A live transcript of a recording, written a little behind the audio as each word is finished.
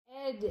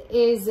Ed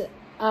is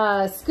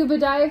a scuba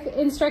dive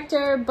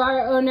instructor,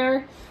 bar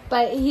owner,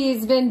 but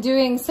he's been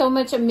doing so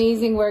much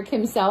amazing work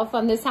himself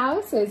on this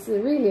house. It's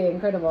really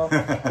incredible.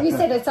 You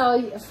said it's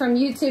all from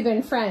YouTube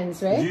and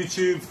friends, right?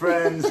 YouTube,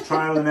 friends,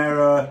 trial and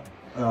error,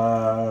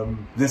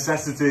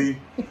 necessity.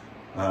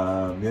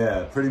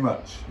 Yeah, pretty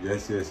much.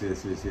 Yes.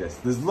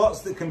 There's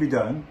lots that can be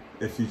done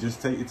if you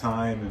just take your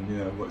time and, you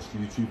know, watch the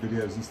YouTube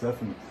videos and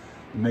stuff, and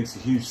it makes a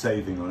huge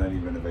saving on any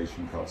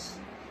renovation costs.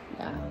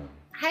 Yeah.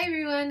 Hi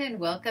everyone, and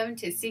welcome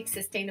to Seek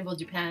Sustainable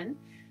Japan.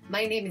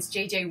 My name is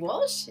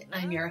JJWalsh.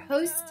 I'm your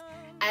host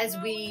as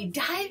we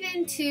dive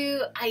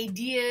into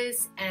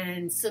ideas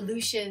and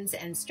solutions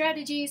and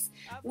strategies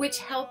which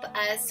help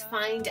us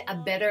find a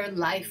better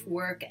life,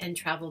 work, and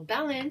travel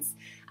balance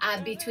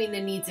between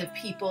the needs of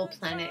people,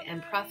 planet,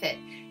 and profit.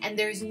 And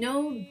there's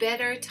no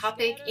better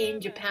topic in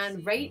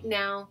Japan right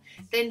now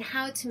than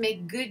how to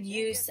make good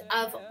use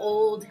of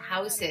old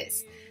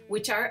houses,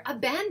 which are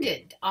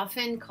abandoned,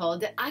 often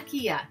called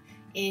AKIYA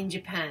in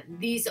Japan.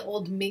 These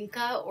old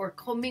minka or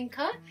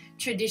kominka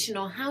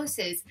traditional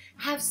houses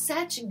have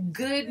such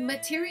good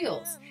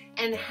materials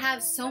and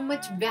have so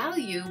much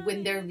value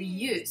when they're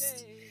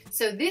reused.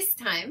 So this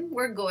time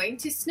we're going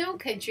to snow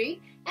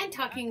country and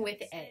talking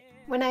with Ed.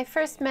 When I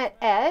first met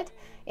Ed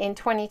in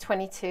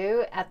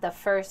 2022 at the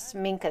first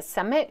Minka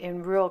Summit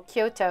in rural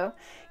Kyoto,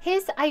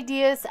 his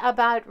ideas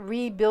about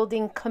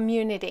rebuilding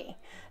community,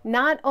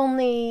 not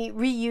only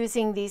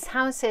reusing these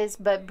houses,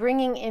 but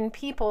bringing in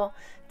people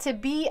to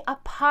be a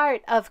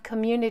part of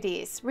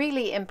communities,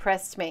 really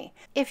impressed me.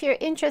 If you're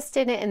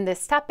interested in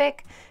this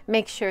topic,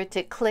 make sure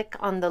to click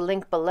on the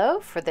link below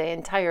for the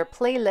entire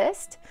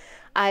playlist.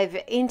 I've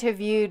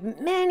interviewed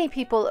many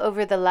people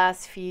over the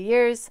last few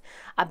years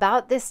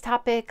about this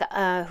topic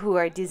who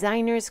are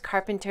designers,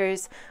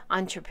 carpenters,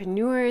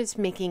 entrepreneurs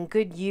making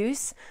good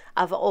use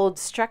of old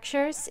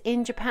structures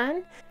in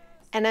Japan.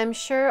 And I'm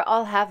sure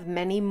I'll have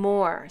many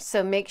more.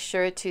 So make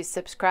sure to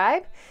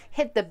subscribe,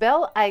 hit the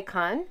bell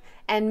icon,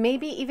 and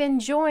maybe even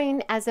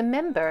join as a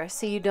member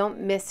so you don't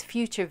miss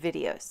future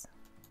videos.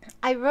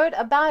 I wrote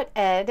about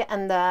Ed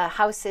and the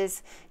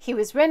houses he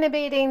was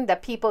renovating, the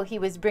people he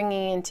was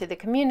bringing into the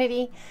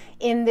community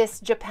in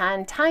this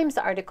Japan Times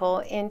article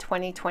in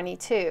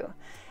 2022.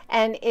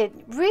 And it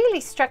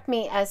really struck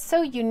me as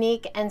so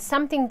unique and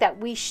something that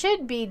we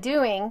should be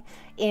doing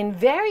in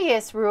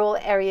various rural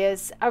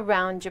areas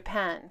around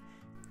Japan.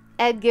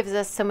 Ed gives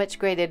us so much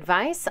great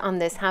advice on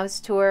this house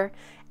tour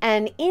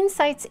and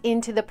insights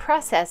into the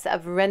process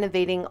of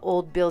renovating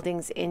old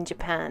buildings in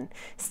Japan.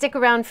 Stick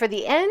around for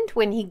the end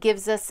when he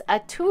gives us a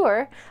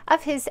tour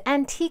of his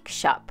antique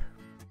shop.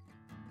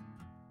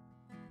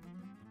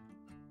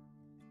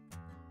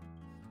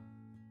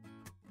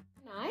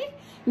 I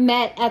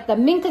met at the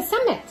Minka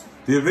Summit.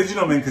 The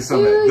original Minka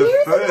Summit,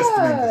 the first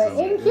Minka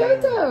Summit. In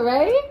Kyoto,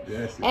 right?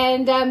 Yes.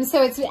 And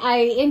so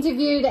I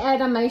interviewed Ed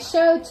on my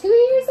show 2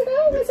 years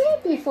ago, was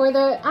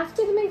it?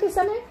 After the Minka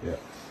Summit? Yeah.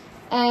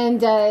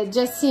 And it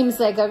just seems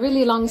like a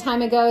really long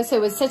time ago. So it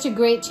was such a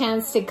great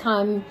chance to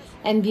come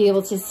and be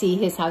able to see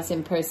his house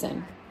in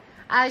person.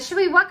 Should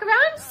we walk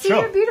around, see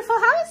your beautiful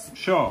house?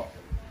 Sure.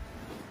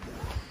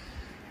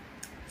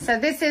 So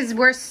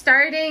we're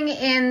starting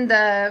in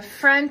the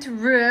front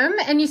room,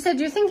 and you said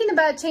you're thinking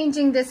about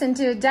changing this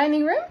into a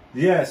dining room?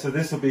 Yeah, so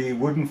this will be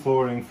wooden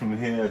flooring from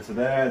here to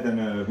there, then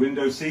a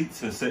window seat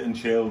to sit and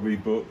chill,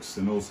 read books,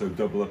 and also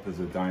double up as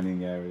a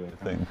dining area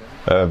thing.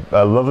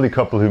 A lovely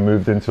couple who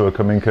moved into a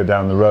Kaminka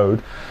down the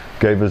road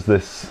gave us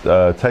this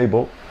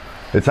table.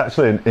 It's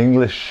actually an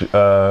English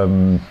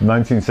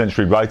 19th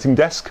century writing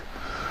desk.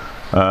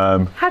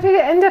 How did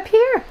it end up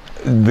here?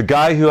 The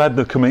guy who had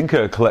the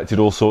Kaminka collected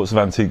all sorts of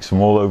antiques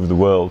from all over the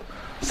world.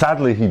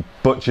 Sadly, he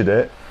butchered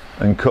it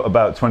and cut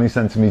about 20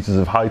 centimeters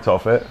of height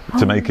off it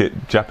to make it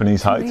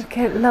Japanese height. Make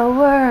it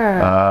lower.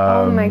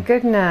 Oh my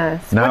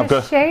goodness. Now what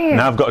a shame.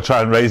 Now I've got to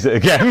try and raise it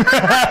again.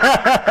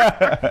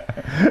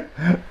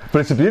 But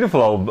it's a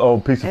beautiful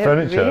old piece of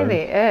furniture. It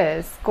really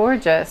is.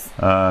 Gorgeous.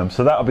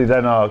 So that'll be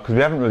then because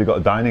we haven't really got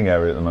a dining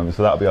area at the moment,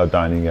 so that'll be our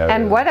dining area.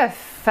 And what a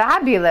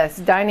fabulous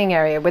dining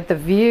area with the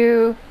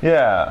view.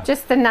 Yeah.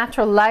 Just the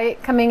natural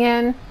light coming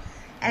in.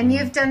 And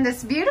you've done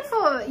this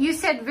beautiful, you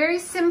said very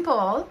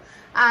simple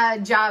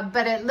job,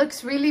 but it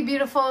looks really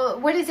beautiful.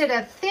 What is it,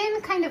 a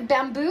thin kind of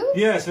bamboo?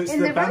 Yeah, so it's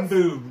the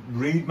bamboo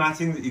reed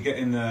matting that you get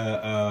in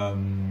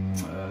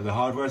the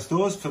hardware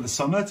stores for the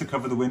summer to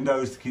cover the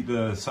windows to keep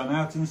the sun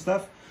out and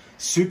stuff.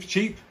 Super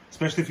cheap,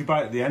 especially if you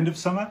buy it at the end of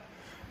summer.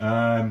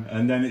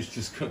 And then it's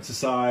just cut to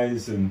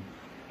size and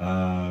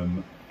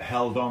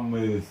held on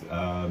with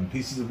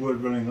pieces of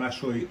wood running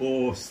laterally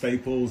or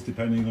staples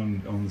depending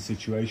on the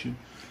situation.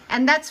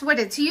 And that's what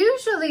it's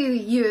usually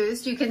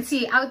used. You can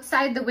see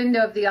outside the window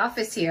of the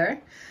office here,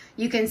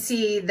 you can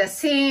see the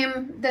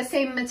same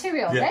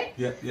material, right?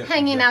 Yeah,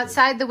 hanging exactly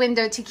outside the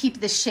window to keep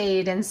the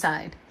shade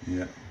inside.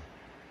 Yeah.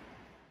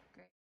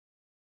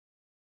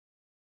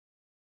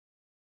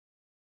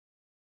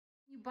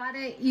 bought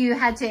it, you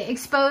had to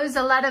expose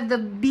a lot of the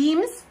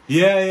beams?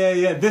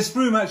 Yeah. This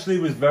room actually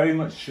was very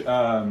much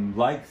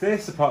like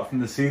this, apart from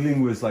the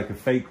ceiling was like a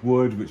fake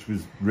wood, which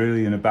was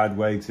really in a bad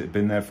way because it had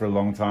been there for a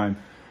long time.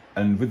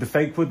 And with the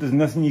fake wood, there's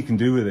nothing you can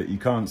do with it. You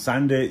can't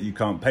sand it, you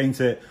can't paint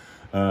it.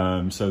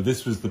 So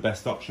this was the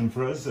best option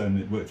for us, and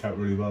it worked out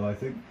really well, I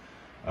think.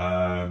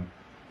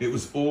 It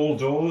was all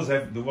doors.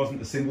 There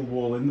wasn't a single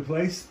wall in the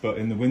place, but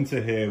in the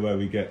winter here, where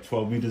we get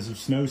 12 meters of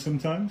snow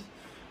sometimes,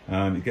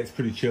 it gets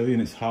pretty chilly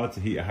and it's hard to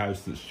heat a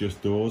house that's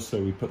just doors.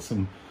 So we put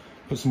some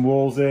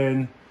walls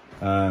in.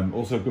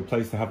 Also a good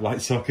place to have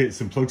light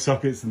sockets and plug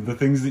sockets and the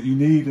things that you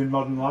need in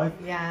modern life.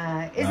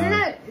 Yeah, isn't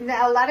it?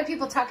 A lot of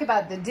people talk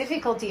about the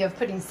difficulty of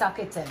putting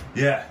sockets in.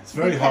 Yeah, it's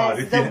very hard.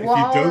 If you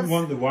don't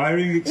want the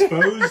wiring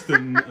exposed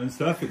and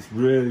stuff, it's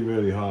really,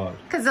 really hard.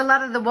 Because a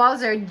lot of the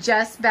walls are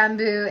just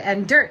bamboo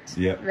and dirt,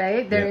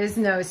 right? There is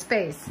no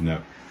space.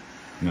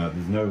 No,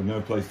 there's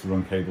no place to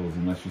run cables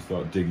unless you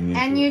start digging into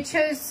it. And you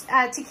chose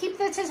to keep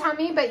the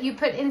tatami, but you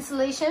put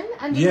insulation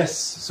underneath? Yes,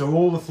 so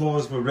all the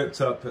floors were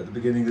ripped up at the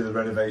beginning of the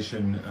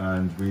renovation,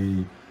 and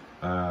we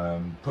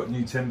put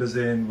new timbers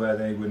in where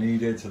they were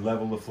needed to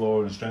level the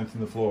floor and strengthen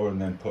the floor, and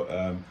then put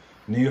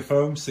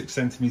neofoam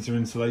 6cm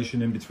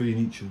insulation in between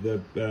each of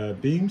the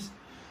beams,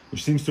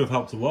 which seems to have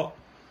helped a lot,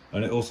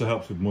 and it also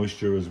helps with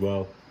moisture as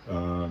well.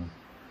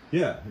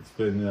 Yeah,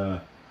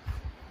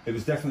 it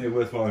was definitely a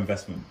worthwhile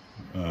investment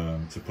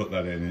to put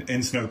that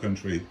in snow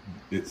country.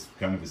 It's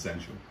kind of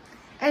essential.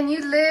 And you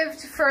lived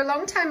for a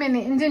long time in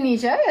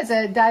Indonesia as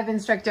a dive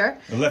instructor.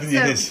 11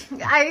 years.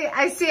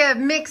 I see a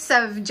mix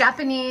of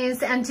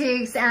Japanese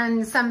antiques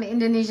and some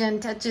Indonesian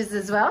touches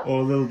as well.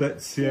 All little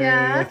bits,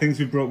 yeah. Things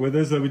we brought with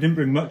us. We didn't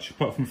bring much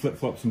apart from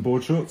flip-flops and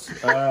board shorts.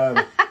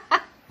 But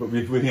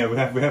we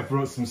have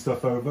brought some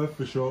stuff over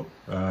for sure.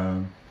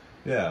 But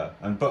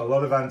a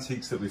lot of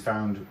antiques that we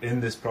found in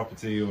this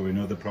property or in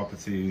other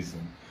properties,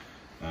 and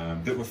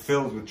that were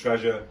filled with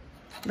treasure.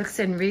 Looks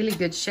in really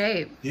good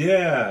shape.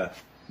 Yeah,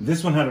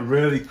 this one had a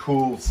really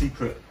cool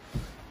secret.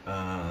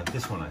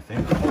 This one, I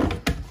think,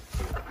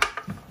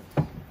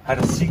 had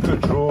a secret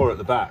drawer at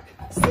the back.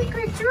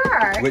 Secret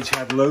drawer? Which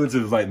had loads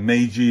of like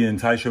Meiji and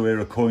Taisho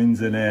era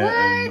coins in it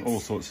and all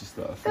sorts of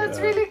stuff. That's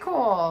really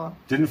cool.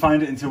 Didn't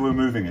find it until we were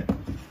moving it.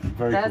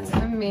 That's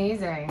cool.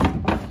 Amazing.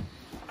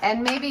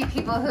 And maybe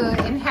people who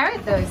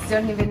inherit those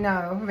don't even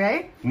know,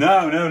 right?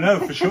 No,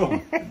 for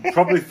sure.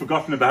 Probably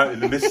forgotten about it in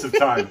the midst of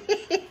time.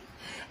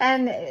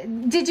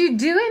 And did you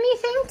do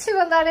anything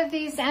to a lot of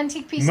these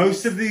antique pieces?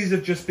 Most of these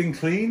have just been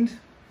cleaned.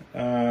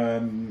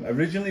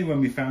 Originally, when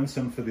we found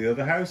some for the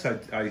other house,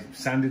 I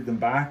sanded them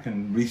back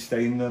and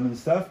restained them and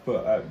stuff.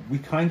 But we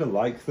kind of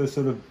like the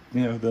sort of,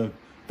 the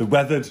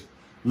weathered,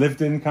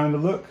 lived-in kind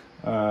of look.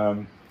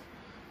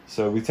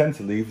 So we tend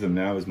to leave them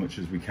now as much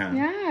as we can.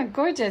 Yeah,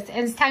 gorgeous.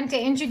 And it's time to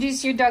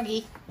introduce your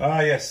doggy.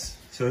 Ah, yes.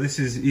 So this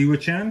is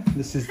Iwa-chan.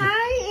 This is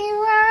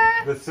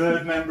Hi, Iwa. The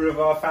third member of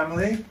our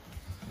family.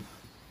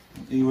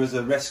 He was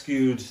a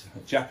rescued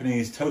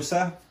Japanese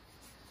Tosa.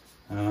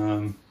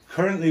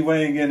 Currently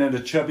weighing in at a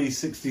chubby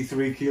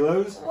 63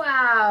 kilos.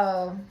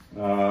 Wow.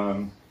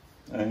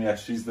 And yeah,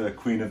 she's the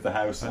queen of the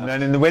house. And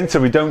then in the winter,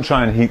 we don't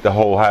try and heat the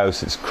whole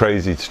house. It's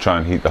crazy to try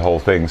and heat the whole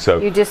thing.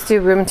 So you just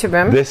do room to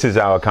room? This is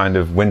our kind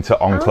of winter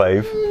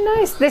enclave. Oh,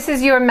 nice. This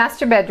is your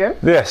master bedroom?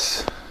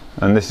 Yes.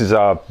 And this is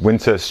our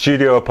winter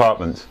studio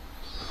apartment.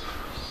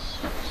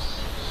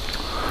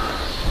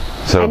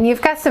 So, and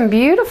you've got some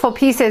beautiful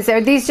pieces. Are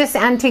these just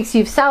antiques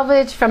you've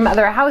salvaged from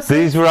other houses?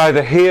 These were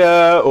either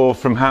here or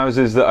from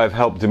houses that I've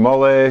helped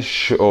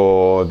demolish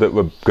or that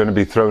were going to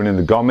be thrown in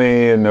the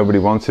gomi and nobody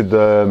wanted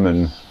them.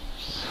 And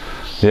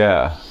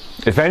yeah,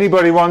 if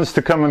anybody wants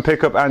to come and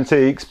pick up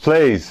antiques,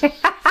 please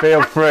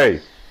feel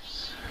free.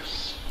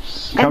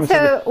 And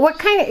so what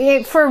kind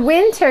of, for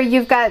winter,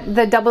 you've got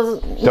the double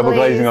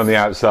glazing on the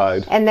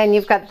outside. And then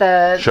you've got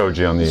the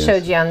shoji on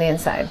the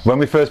inside. When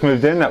we first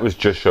moved in, that was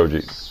just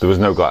shoji. There was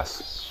no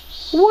glass.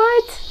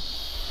 What?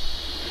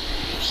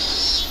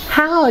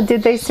 How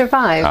did they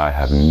survive? I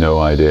have no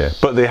idea.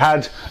 But they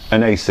had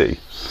an AC.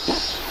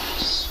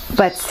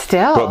 But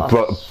still.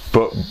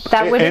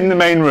 But in the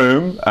main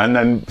room, and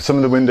then some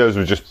of the windows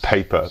were just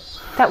paper.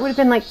 That would have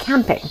been like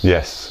camping.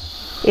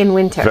 Yes. In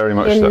winter. Very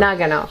much so. In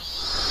Nagano.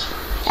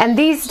 And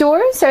these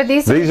doors, are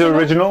these These are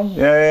original,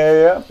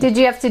 yeah. Did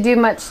you have to do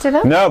much to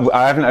them? No,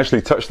 I haven't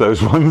actually touched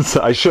those ones.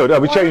 I should.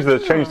 We changed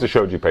the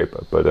shoji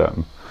paper, but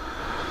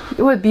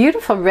It was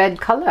beautiful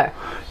red color.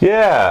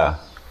 Yeah.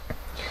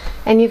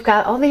 And you've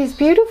got all these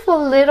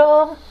beautiful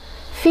little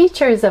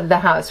features of the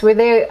house. Were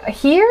they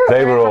here?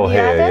 They were all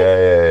here,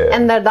 yeah.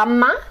 And the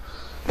ranma?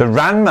 The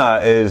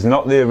ranma is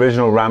not the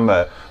original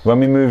ranma. When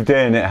we moved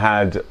in, it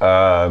had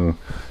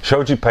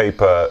shoji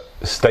paper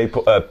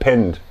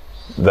pinned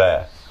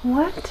there.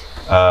 What?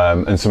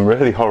 And some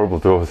really horrible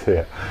doors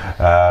here.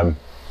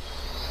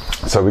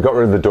 So we got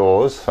rid of the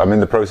doors. I'm in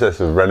the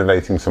process of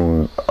renovating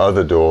some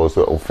other doors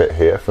that will fit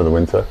here for the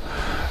winter.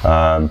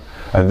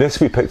 And this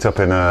we picked up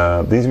in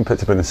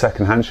a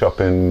second-hand shop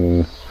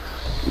in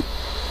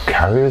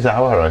Carrier's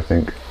Hour, I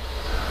think,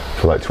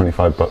 for like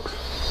 $25.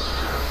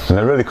 And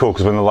they're really cool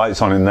because when the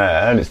light's on in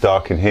there and it's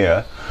dark in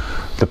here,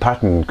 the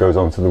pattern goes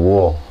onto the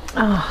wall.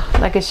 Oh,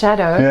 like a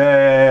shadow.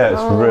 Yeah,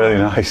 it's really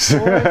nice.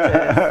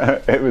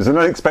 It was an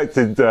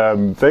unexpected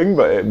thing,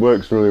 but it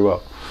works really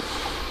well.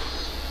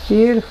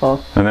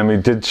 Beautiful. And then we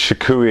did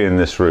shikui in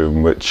this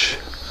room, which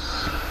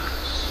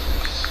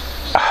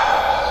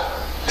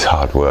is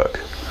hard work.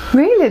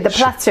 Really? The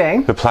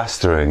plastering? The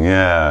plastering,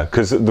 yeah.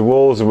 Because the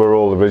walls were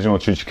all original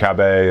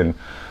Chuchikabe and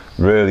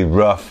really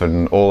rough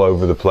and all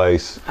over the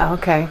place.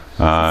 Okay.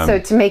 So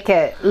to make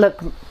it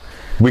look...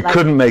 We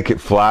couldn't make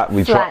it flat.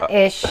 We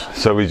flat-ish.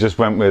 So we just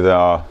went with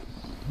our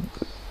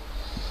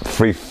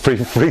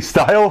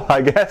freestyle,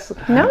 I guess.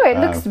 No, it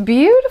looks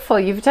beautiful.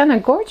 You've done a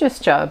gorgeous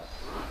job.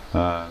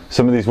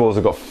 Some of these walls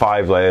have got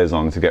 5 layers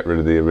on to get rid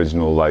of the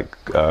original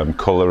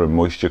colour and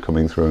moisture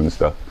coming through and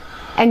stuff.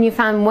 And you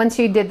found once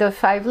you did those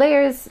 5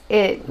 layers,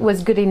 it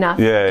was good enough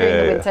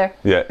during the winter?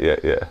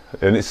 Yeah.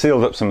 And it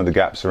sealed up some of the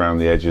gaps around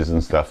the edges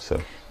and stuff.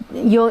 So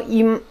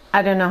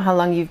I don't know how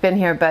long you've been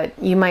here, but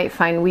you might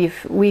find we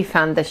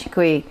found the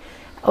shikui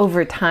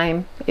over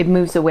time. It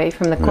moves away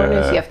from the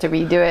corners. You have to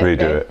redo it.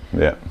 Redo it,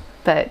 yeah.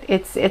 But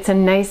it's a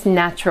nice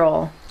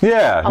natural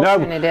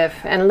alternative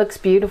and it looks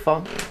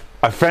beautiful.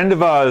 A friend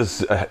of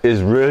ours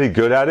is really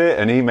good at it,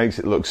 and he makes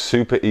it look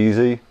super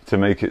easy to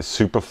make it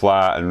super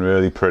flat and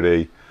really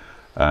pretty.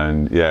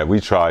 And yeah, we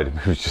tried.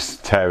 We were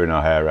just tearing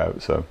our hair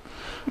out. So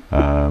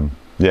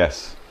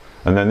yes.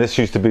 And then this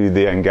used to be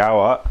the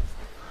engawa.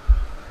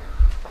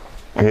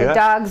 And the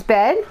dog's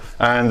bed.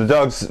 And the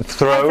dog's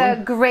throne. Has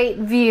a great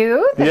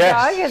view. The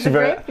dog has a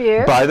great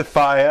view. By the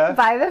fire.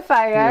 By the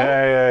fire.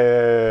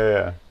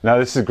 Yeah. Now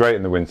this is great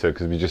in the winter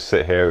because we just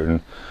sit here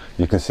and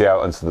you can see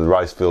out onto the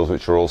rice fields,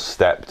 which are all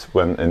stepped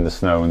when in the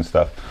snow and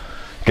stuff.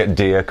 Get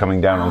deer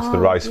coming down onto the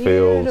rice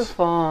fields.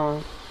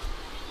 Beautiful.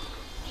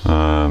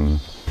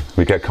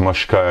 We get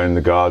kamoshika in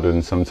the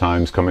garden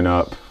sometimes coming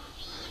up.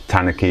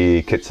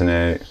 Tanuki,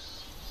 kitsune.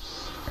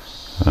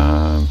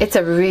 It's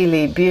a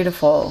really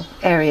beautiful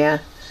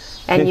area.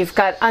 And you've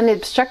got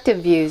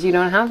unobstructed views. You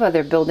don't have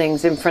other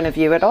buildings in front of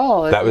you at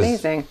all. It's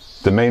amazing.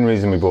 The main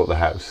reason we bought the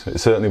house. It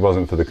certainly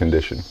wasn't for the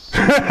condition.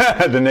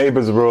 The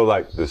neighbours were all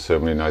like, there's so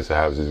many nicer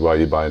houses, why are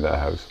you buying that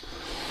house?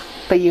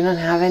 But you don't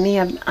have any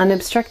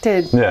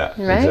unobstructed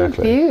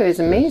exactly. view. Is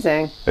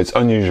amazing. It's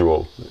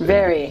unusual.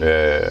 Very.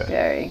 Yeah.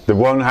 Very.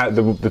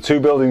 The 2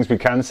 buildings we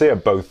can see are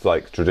both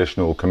like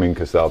traditional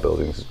Kaminka style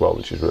buildings as well,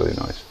 which is really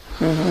nice.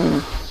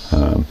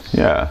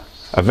 Yeah.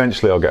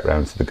 Eventually I'll get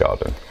round to the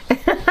garden.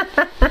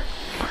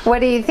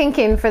 What are you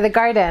thinking for the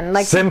garden?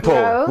 Like simple.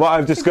 What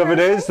I've discovered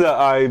is that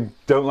I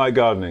don't like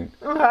gardening.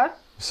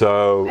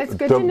 So it's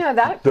good to know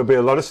that. There'll be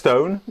a lot of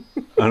stone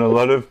and a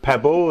lot of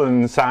pebble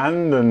and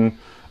sand and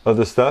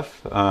other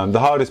stuff. The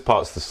hardest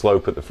part's the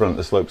slope at the front.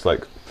 The slope's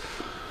like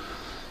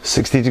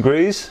 60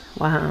 degrees.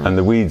 Wow. And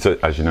the weeds,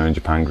 as you know, in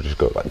Japan, just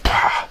go like,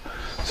 pah.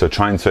 So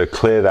trying to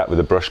clear that with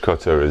a brush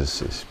cutter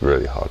is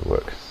really hard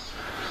work.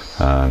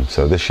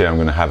 So this year I'm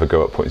going to have a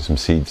go at putting some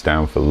seeds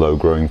down for low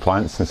growing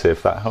plants and see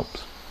if that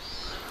helps.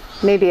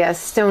 Maybe a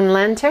stone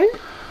lantern?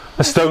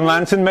 A stone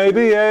lantern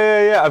maybe,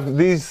 yeah.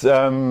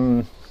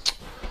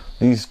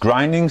 These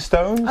grinding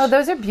stones. Oh,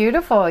 those are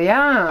beautiful,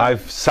 yeah.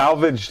 I've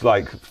salvaged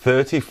like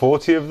 30,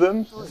 40 of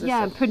them.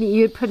 Yeah,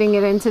 putting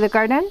it into the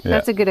garden? Yeah.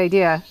 That's a good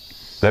idea.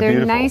 They're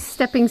beautiful. Nice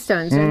stepping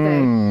stones, aren't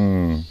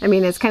they? I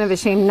mean, it's kind of a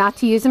shame not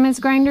to use them as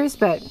grinders,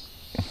 but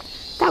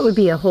that would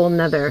be a whole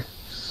nother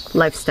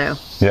lifestyle.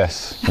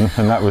 Yes,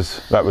 and that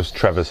was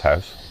Trevor's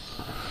house.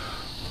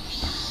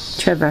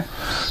 Trevor,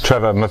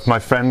 my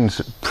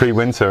friend,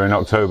 pre-winter in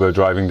October,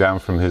 driving down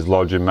from his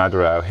lodge in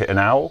Madarao, hit an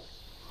owl.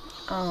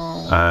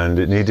 Oh. And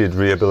it needed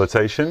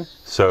rehabilitation,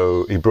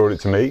 so he brought it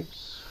to me.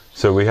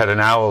 So we had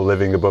an owl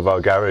living above our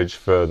garage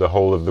for the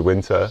whole of the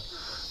winter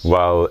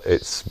while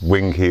it's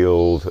wing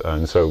healed,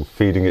 and so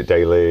feeding it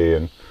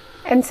daily.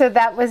 And so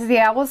that was the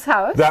owl's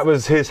house? That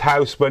was his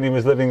house when he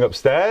was living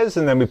upstairs,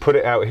 and then we put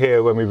it out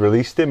here when we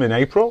released him in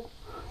April,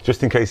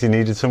 just in case he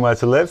needed somewhere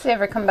to live. Does he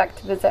ever come back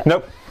to visit?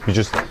 Nope, he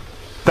just,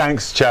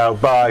 thanks, ciao,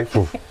 bye,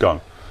 gone.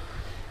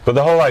 But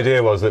the whole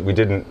idea was that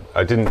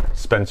I didn't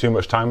spend too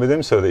much time with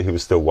him so that he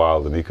was still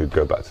wild and he could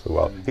go back to the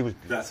wild.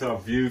 That's our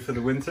view for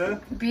the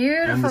winter.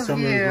 Beautiful and the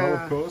summer view. as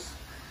well, of course.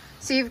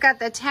 So you've got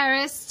the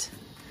terraced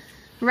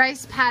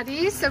rice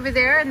paddies over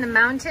there in the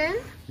mountain.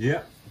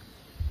 Yeah.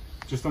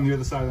 Just on the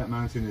other side of that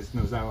mountain is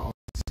Nozawa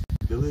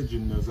Onsen Village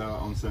and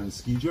Nozawa Onsen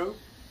Skijo.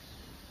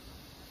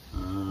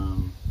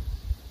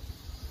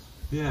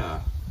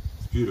 Yeah.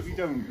 Beautiful.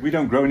 We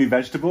don't grow any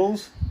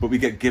vegetables, but we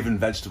get given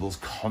vegetables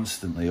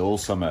constantly all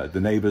summer. The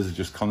neighbours are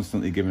just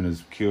constantly giving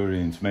us curry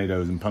and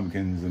tomatoes and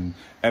pumpkins and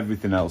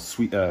everything else,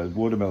 sweet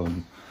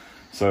watermelon.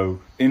 So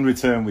in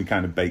return, we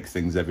kind of bake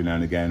things every now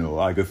and again,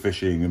 or I go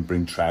fishing and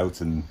bring trout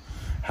and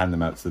hand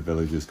them out to the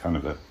villagers, kind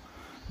of a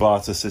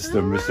barter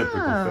system,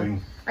 reciprocal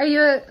thing. Are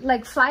you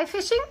like fly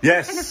fishing?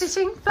 Yes. Kind of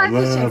fishing? I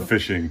love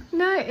fishing.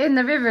 No, in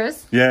the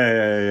rivers?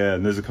 Yeah.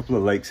 And there's a couple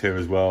of lakes here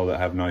as well that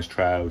have nice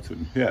trout,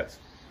 and yes.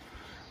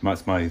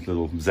 That's my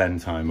little zen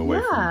time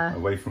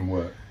away from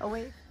work.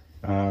 Away.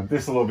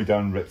 This will all be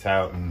done, ripped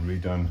out and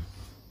redone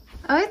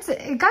Oh,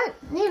 it got,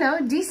 you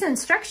know, decent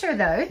structure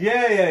though.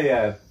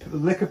 Yeah. A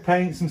lick of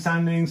paint, some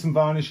sanding, some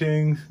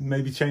varnishing,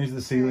 maybe change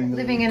the ceiling.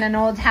 Living in an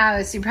old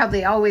house, you're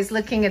probably always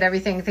looking at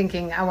everything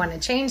thinking, I want to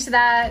change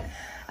that.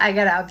 I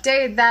got to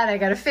update that. I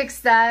got to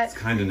fix that. It's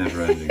kind of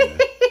never ending.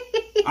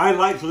 I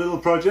like little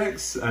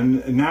projects,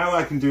 and now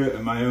I can do it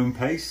at my own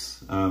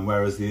pace.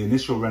 Whereas the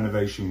initial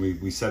renovation,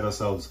 we set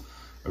ourselves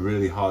a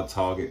really hard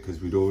target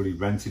because we'd already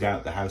rented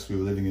out the house we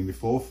were living in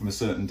before from a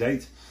certain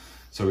date.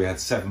 So we had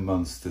 7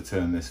 months to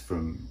turn this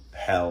from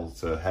hell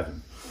to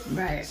heaven.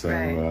 Right, so,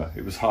 right.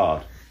 It was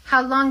hard.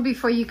 How long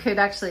before you could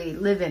actually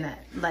live in it?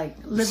 Like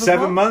livable?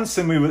 7 months,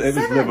 and it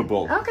was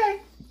livable. Okay.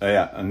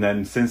 Yeah, and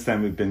then since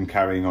then we've been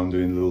carrying on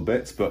doing little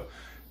bits. But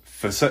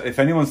if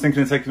anyone's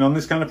thinking of taking on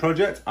this kind of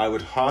project, I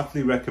would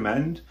heartily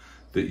recommend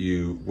that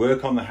you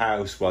work on the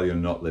house while you're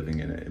not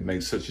living in it. It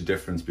makes such a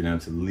difference being able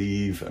to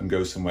leave and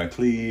go somewhere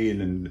clean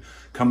and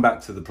come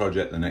back to the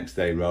project the next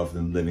day rather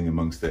than living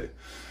amongst it.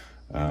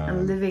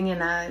 And living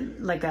in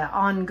an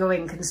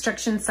ongoing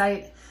construction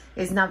site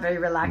is not very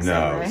relaxing.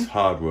 No, right? It's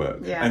hard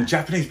work. Yeah. And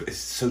it's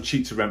so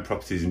cheap to rent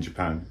properties in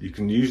Japan. You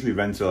can usually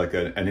rent like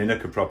an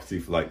Inaka property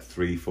for like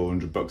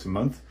 $300-400 a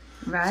month.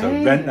 Right. So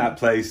rent that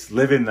place,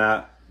 live in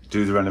that,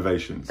 do the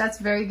renovations. That's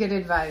very good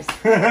advice.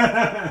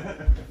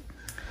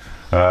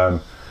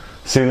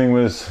 Ceiling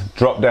was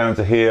dropped down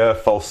to here,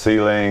 false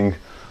ceiling,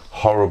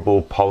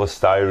 horrible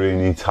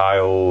polystyrene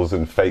tiles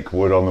and fake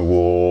wood on the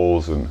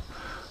walls, and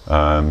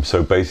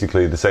so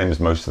basically the same as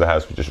most of the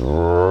house, we just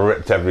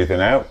ripped everything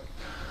out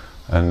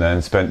and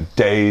then spent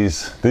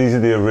days. These are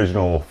the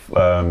original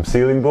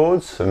ceiling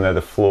boards, and they're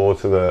the floor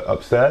to the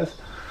upstairs.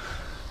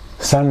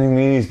 Sanding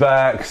these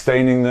back,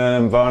 staining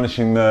them,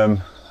 varnishing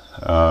them,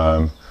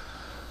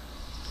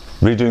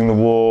 redoing the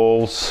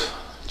walls,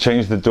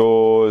 changed the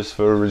doors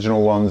for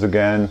original ones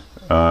again,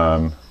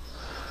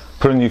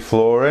 put a new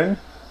floor in.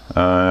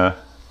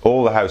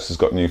 All the house has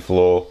got new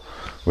floor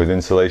with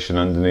insulation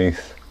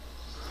underneath.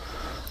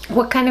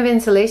 What kind of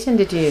insulation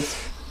did you use?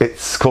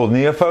 It's called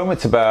neofoam.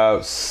 It's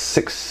about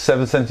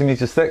 6-7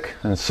 centimeters thick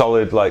and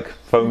solid, like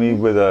foamy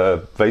with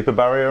a vapor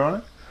barrier on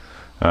it,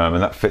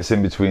 and that fits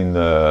in between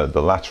the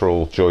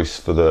lateral joists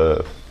for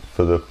the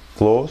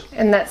floors.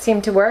 And that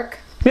seemed to work?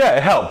 Yeah,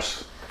 it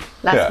helps.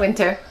 Last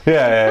winter.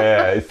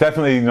 Yeah. It's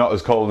definitely not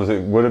as cold as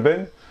it would have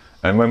been.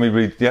 And when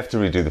you have to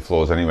redo the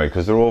floors anyway,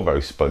 because they're all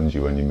very spongy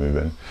when you move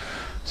in.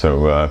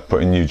 So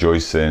putting new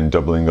joists in,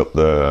 doubling up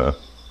the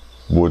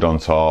wood on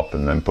top,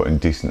 and then putting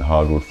decent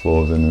hardwood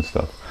floors in and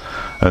stuff.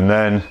 And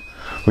then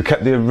we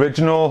kept the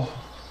original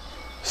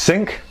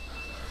sink,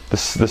 the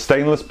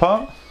stainless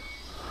part,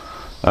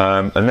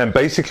 and then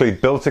basically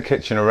built a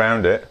kitchen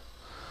around it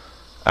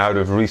out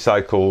of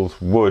recycled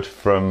wood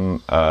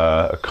from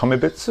a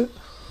komibitsu.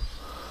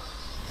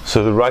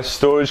 So the rice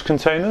storage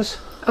containers.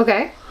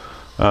 Okay.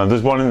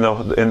 There's one in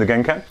the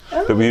genkan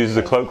that we use as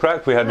a cloak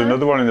rack. We had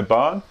another one in the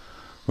barn.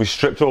 We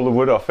stripped all the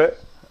wood off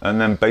it and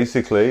then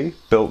basically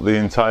built the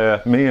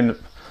entire, me and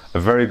a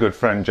very good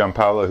friend,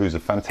 Gianpaolo, who's a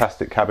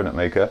fantastic cabinet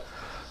maker,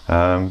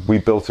 we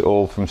built it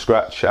all from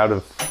scratch out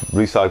of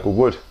recycled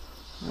wood.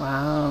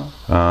 Wow.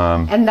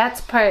 And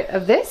that's part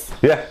of this?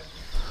 Yeah.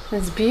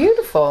 It's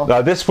beautiful.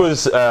 This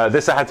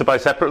I had to buy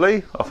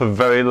separately off a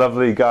very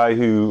lovely guy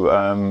who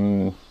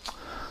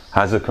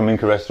has a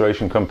Kaminka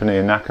restoration company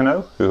in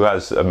Nakano, who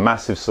has a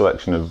massive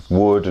selection of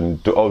wood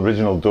and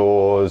original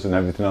doors and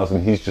everything else,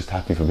 and he's just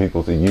happy for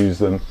people to use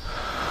them.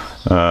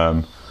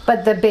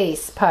 But the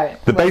base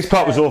part? The base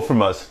part was all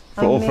from us,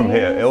 all from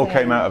here. It all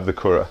came out of the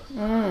kura.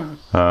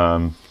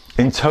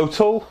 In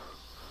total,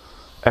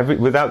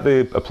 without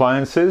the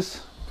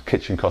appliances, the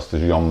kitchen cost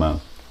us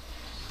yonman.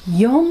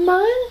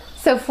 Yonman?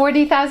 So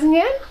 40,000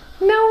 yen?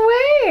 No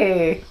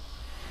way!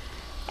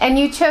 And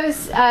you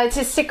chose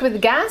to stick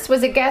with gas?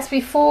 Was it gas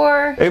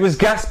before? It was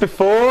gas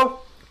before.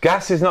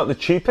 Gas is not the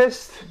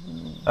cheapest,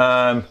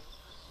 but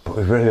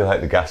we really like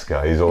the gas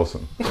guy. He's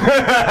awesome.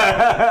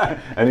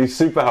 And he's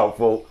super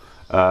helpful,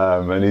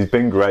 and he's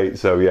been great.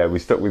 So yeah, we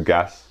stuck with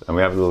gas, and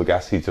we have a little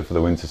gas heater for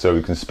the winter so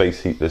we can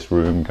space heat this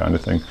room kind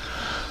of thing.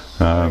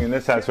 In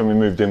this house when we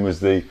moved in was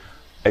the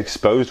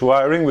exposed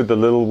wiring with the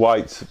little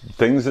white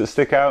things that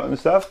stick out and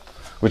stuff,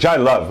 which I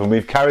love, and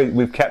we've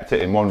kept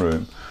it in one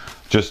room.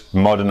 Just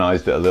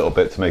modernized it a little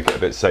bit to make it a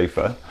bit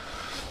safer,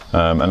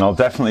 and I'll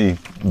definitely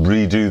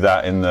redo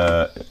that in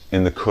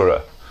the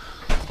kura.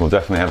 We'll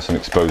definitely have some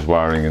exposed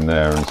wiring in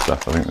there and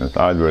stuff. I think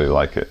I'd really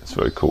like it. It's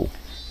very cool.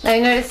 I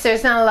noticed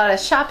there's not a lot of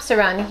shops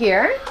around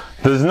here.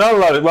 There's not a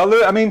lot of,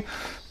 well, I mean,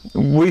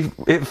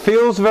 it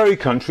feels very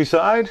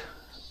countryside,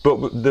 but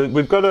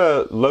we've got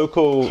a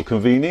local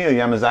conveni, a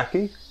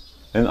Yamazaki,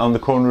 on the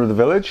corner of the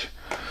village.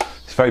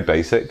 It's very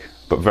basic,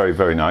 but very,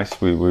 very nice.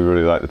 We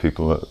really like the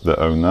people that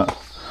own that.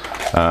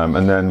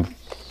 And then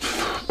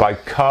by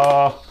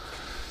car,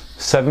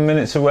 7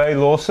 minutes away,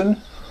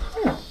 Lawson.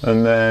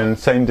 And then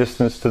same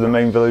distance to the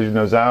main village of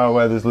Nozawa,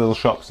 where there's little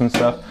shops and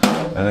stuff.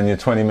 And then you're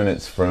 20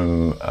 minutes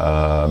from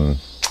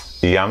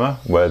Iyama,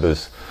 where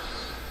there's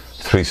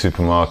 3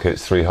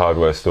 supermarkets, 3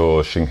 hardware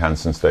stores,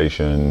 Shinkansen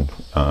station.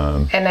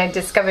 And I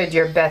discovered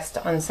your best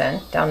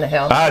onsen down the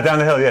hill. Ah, down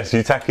the hill, yes,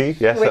 Yutaki,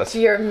 yes. Which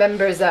you're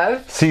members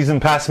of. Season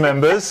pass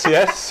members,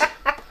 yes.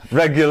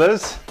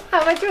 Regulars.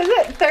 How much was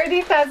it?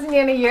 30,000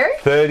 yen a year?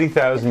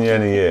 30,000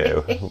 yen a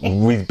year.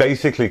 We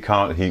basically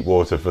can't heat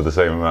water for the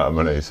same amount of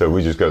money, so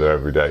we just go there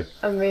every day.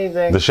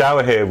 Amazing. The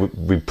shower here,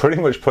 we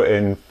pretty much put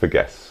in for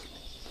guests.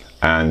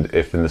 And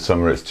if in the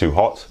summer it's too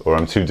hot or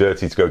I'm too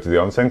dirty to go to the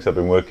onsen because I've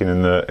been working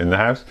in the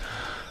house,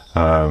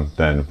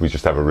 then we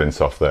just have a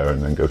rinse off there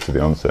and then go to the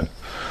onsen.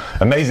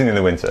 Amazing in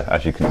the winter,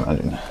 as you can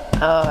imagine.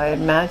 Oh, I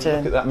imagine.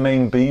 Look at that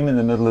main beam in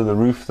the middle of the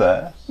roof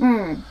there.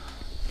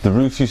 The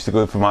roofs used to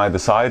go from either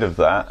side of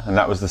that, and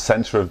that was the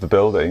centre of the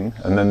building.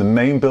 And then the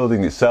main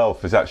building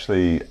itself is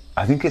actually,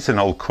 I think it's an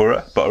old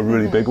kura, but a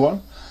really big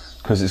one,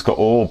 because it's got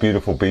all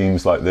beautiful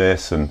beams like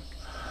this, and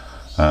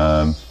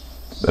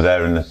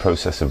they're in the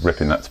process of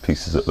ripping that to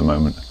pieces at the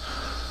moment.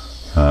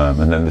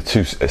 And then the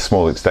 2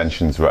 small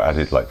extensions were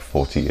added like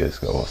 40 years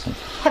ago or something.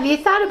 Have you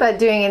thought about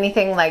doing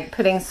anything like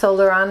putting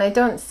solar on? I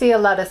don't see a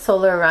lot of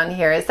solar around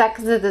here. Is that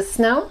because of the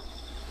snow?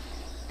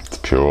 It's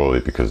purely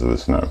because of the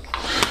snow.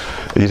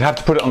 You'd have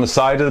to put it on the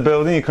side of the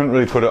building. You couldn't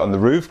really put it on the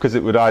roof because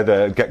it would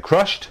either get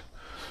crushed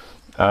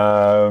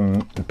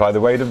by the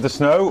weight of the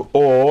snow,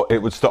 or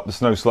it would stop the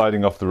snow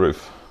sliding off the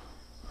roof.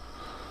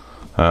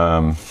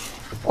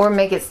 Or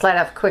make it slide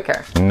off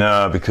quicker?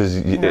 No, because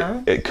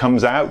it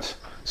comes out.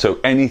 So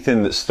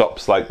anything that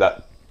stops like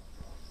that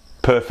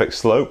perfect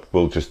slope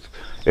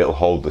it'll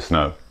hold the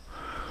snow.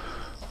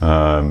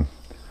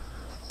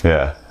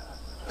 Yeah.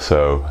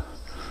 So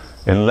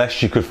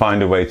unless you could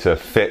find a way to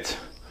fit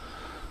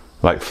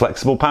like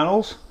flexible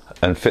panels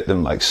and fit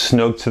them like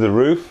snug to the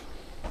roof,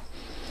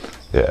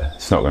 yeah,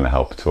 it's not going to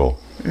help at all.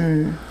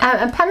 And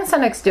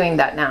Panasonic's doing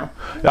that now.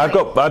 I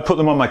put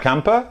them on my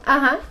camper.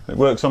 It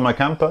works on my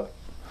camper,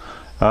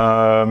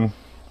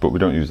 but we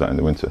don't use that in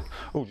the winter.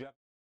 Oh,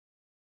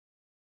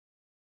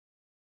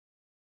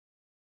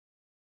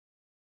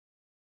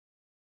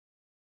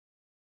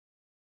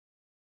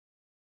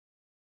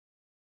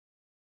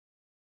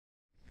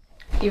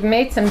 You've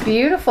made some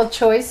beautiful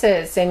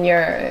choices in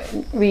your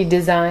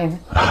redesign.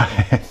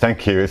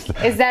 Thank you. Is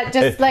that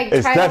just like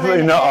it's trial definitely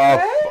and not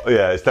error?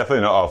 it's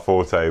definitely not our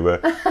forte.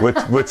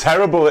 We're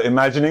terrible at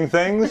imagining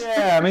things.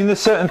 Yeah, I mean,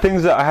 there's certain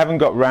things that I haven't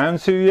got round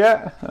to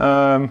yet.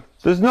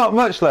 There's not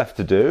much left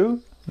to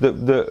do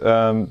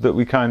that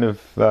we kind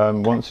of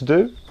want to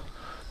do,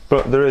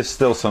 but there is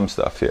still some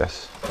stuff.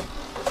 Yes.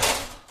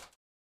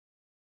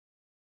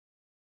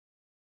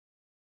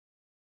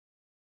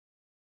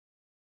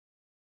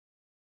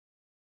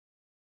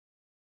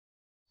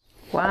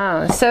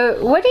 Wow.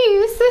 So what do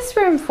you use this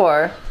room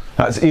for?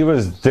 That's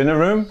Iwa's dinner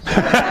room.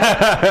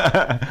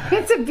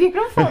 It's a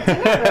beautiful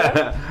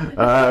dinner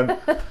room.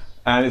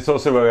 And it's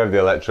also where we have the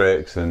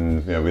electrics,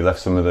 and we left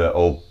some of the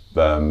old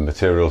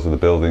materials of the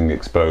building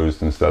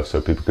exposed and stuff so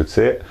people could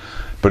see it.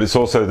 But it's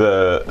also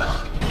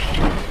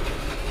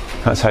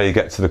that's how you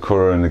get to the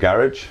kura and the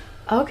garage.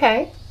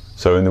 Okay.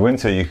 So in the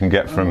winter you can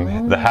get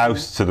from the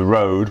house to the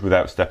road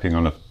without stepping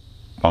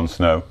on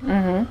snow.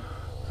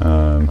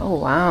 Oh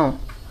wow.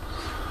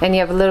 And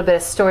you have a little bit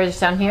of storage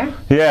down here?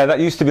 Yeah, that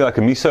used to be like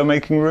a miso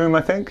making room,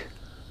 I think.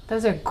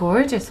 Those are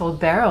gorgeous old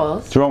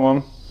barrels. Do you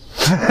want one?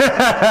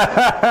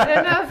 I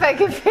don't know if I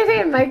can fit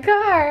it in my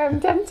car.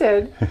 I'm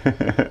tempted.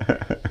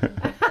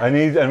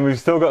 And we've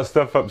still got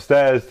stuff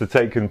upstairs to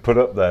take and put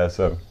up there,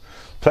 so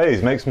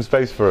please make some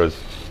space for us.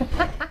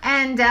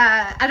 And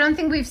I don't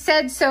think we've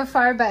said so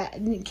far, but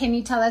can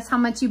you tell us how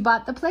much you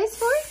bought the place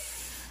for?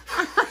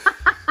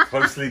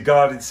 Closely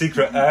guarded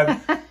secret.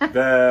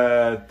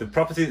 The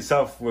property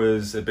itself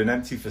had been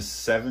empty for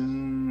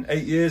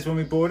 7-8 years when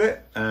we bought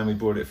it, and we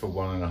bought it for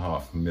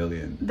 1.5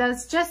 million.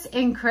 That's just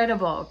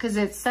incredible because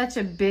it's such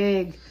a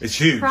big It's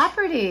huge.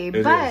 property,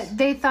 It but is.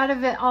 they thought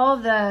of all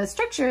the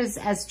structures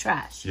as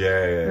trash.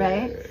 Yeah,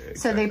 Right? exactly.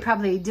 So they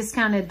probably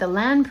discounted the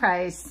land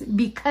price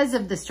because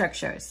of the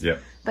structures.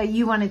 Yep. But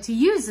you wanted to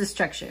use the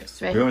structures,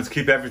 right? We wanted to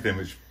keep everything,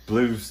 which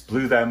blew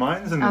their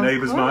minds and the Of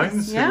neighbours' course,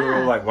 minds. yeah. Who were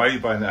all like, "Why are you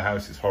buying that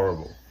house? It's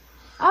horrible."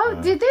 Oh,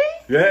 did they?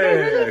 Yeah, They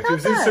really it thought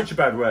was in that? such a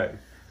bad way.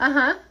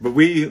 Uh-huh. But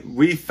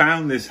we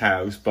found this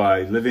house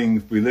by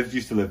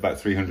used to live about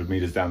 300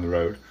 metres down the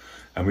road,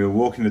 and we were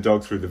walking the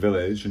dog through the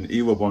village, and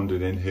Iwa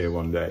wandered in here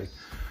one day,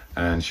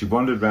 and she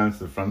wandered round to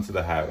the front of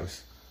the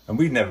house, and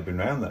we'd never been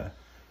round there,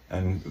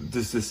 and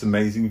there's this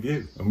amazing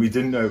view, and we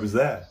didn't know it was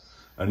there,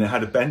 and it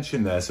had a bench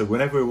in there, so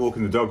whenever we were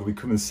walking the dog, we'd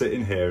come and sit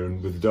in here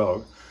and with the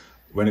dog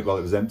while it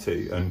was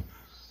empty, and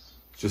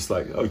just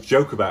like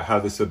joke about how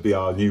this would be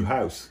our new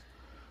house.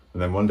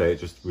 And then one day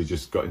we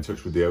just got in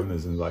touch with the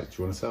owners and like, do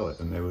you want to sell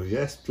it? And they were,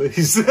 yes,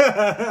 please.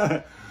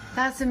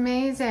 That's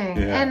amazing.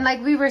 Yeah. And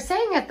like we were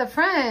saying at the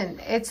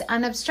front, it's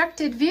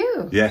unobstructed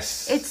view.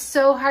 Yes. It's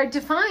so hard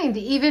to find,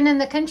 even in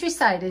the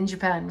countryside in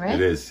Japan, right?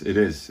 It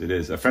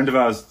is. A friend of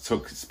ours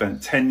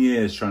spent 10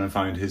 years trying to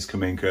find his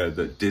kaminka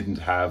that didn't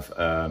have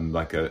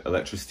like a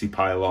electricity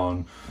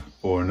pylon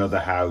or another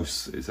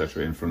house,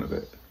 etc. in front of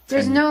it.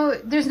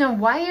 There's no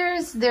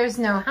wires, there's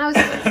no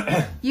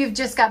houses. You've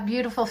just got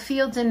beautiful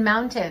fields and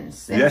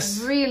mountains. It's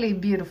Yes. really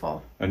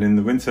beautiful. And in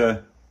the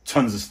winter,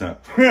 tons of snow.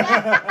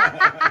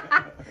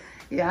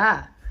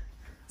 Yeah.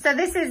 So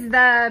this is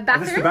the bathroom?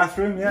 This is the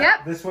bathroom, yeah.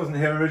 Yep. This wasn't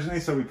here originally,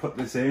 so we put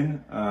this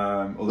in.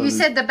 You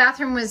said the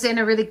bathroom was in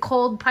a really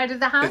cold part of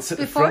the house it's at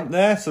before? the front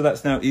there, so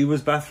that's now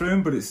Ewa's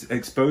bathroom, but it's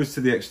exposed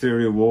to the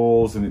exterior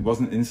walls and it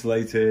wasn't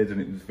insulated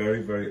and it was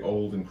very, very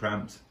old and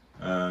cramped.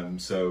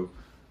 So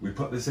we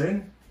put this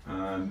in.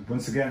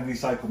 Once again,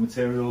 recycled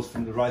materials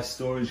from the rice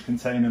storage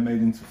container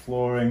made into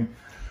flooring.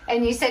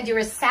 And you said you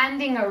were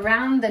sanding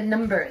around the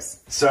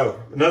numbers. So,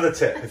 another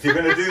tip, if you're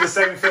going to do the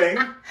same thing,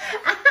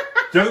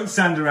 don't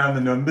sand around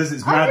the numbers,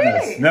 it's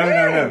madness. Really?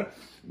 No.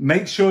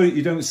 Make sure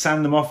you don't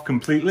sand them off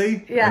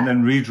completely and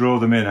then redraw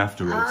them in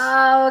afterwards.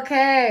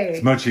 Okay.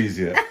 It's much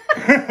easier.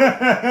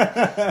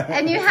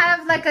 And you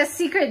have like a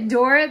secret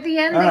door at the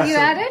end that you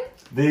added?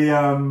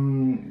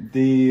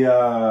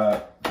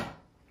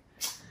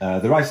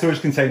 The rice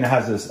storage container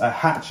has a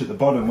hatch at the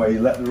bottom where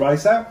you let the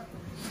rice out.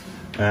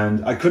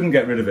 And I couldn't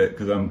get rid of it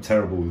because I'm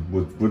terrible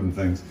with wooden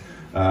things.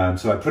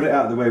 So I put it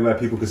out of the way where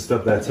people could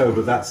stub their toe,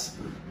 but that's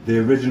the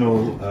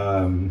original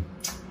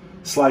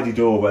slidey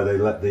door where they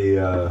let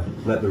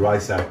the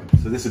rice out.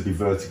 So this would be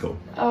vertical.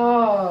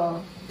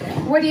 Oh.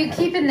 What do you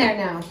keep in there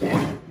now?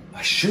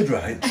 I should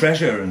write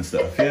treasure and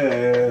stuff.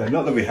 Yeah.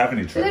 Not that we have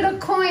any treasure. Little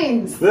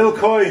coins. Little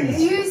coins.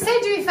 You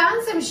said you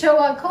found some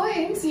Showa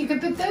coins. You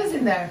could put those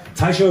in there.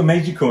 Taisho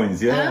Meiji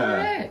coins, yeah. All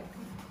right.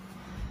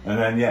 And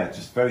then,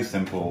 just very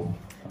simple.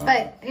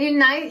 But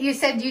you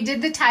said you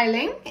did the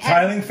tiling.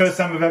 Tiling, first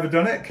time I've ever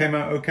done it, came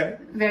out okay.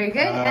 Very good.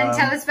 And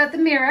tell us about the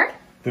mirror.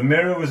 The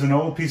mirror was an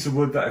old piece of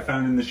wood that I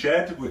found in the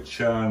shed, which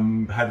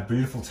had a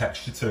beautiful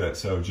texture to it.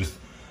 So just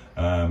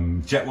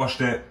jet washed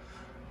it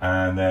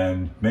and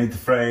then made the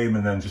frame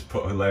and then just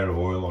put a layer of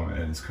oil on it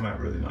and it's come out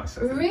really nice.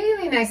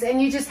 Really nice.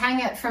 And you just hang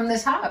it from the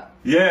top.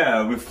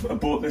 Yeah, I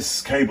bought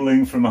this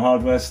cabling from a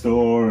hardware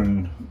store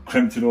and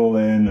crimped it all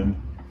in,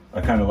 and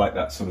I kind of like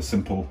that sort of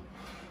simple.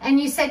 And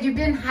you said you've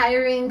been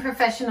hiring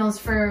professionals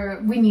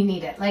for when you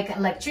need it, like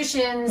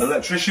electricians,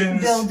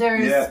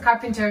 builders,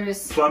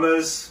 carpenters,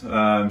 plumbers,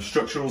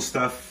 structural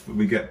stuff.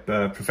 We get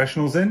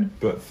professionals in,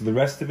 but for the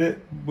rest of it,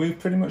 we've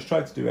pretty much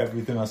tried to do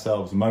everything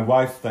ourselves. And my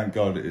wife, thank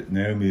God,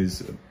 Naomi,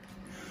 is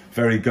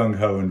very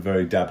gung-ho and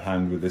very dab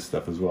hand with this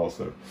stuff as well.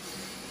 So,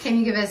 can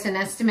you give us an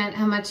estimate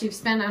how much you've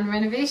spent on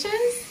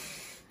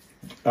renovations?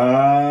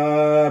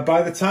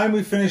 By the time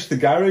we finish the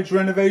garage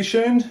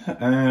renovation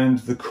and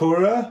the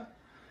Kura,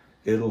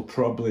 it'll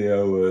probably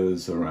owe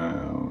us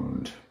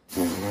around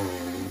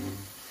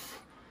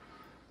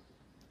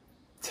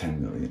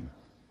 10 million.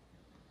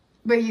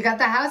 But you got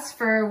the house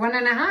for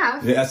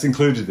 1.5. Yeah, that's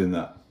included in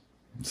that.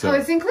 So,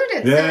 it's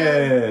included.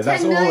 Yeah.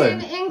 That's 10 all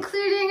million, in.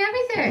 including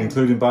everything.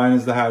 Including buying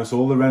us the house,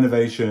 all the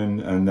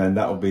renovation, and then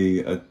that'll be,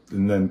 and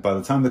then by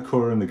the time the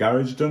Kura and the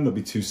garage are done, there'll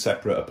be 2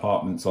 separate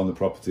apartments on the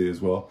property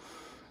as well,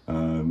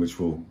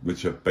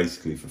 which are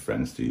basically for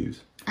friends to use.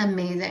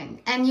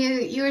 Amazing. And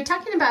you were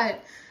talking about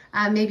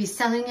maybe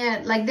selling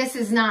it. Like, this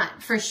is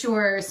not for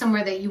sure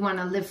somewhere that you want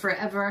to live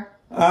forever.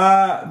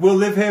 We'll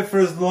live here for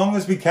as long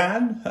as we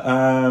can,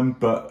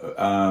 but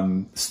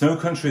snow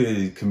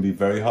country can be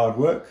very hard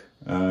work.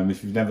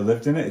 If you've never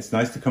lived in it, it's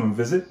nice to come and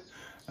visit.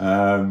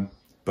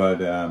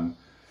 But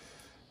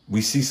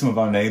we see some of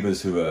our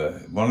neighbours who are,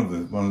 one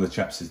of the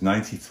chaps is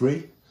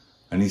 93.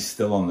 And he's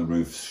still on the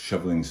roof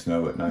shoveling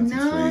snow at 93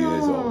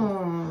 years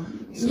old.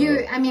 So,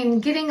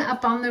 getting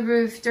up on the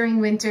roof during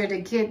winter to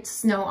get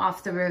snow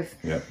off the roof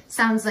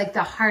sounds like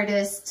the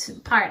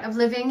hardest part of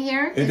living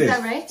here. Is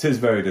that right? It is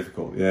very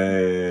difficult,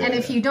 yeah. And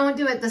if you don't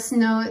do it, the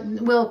snow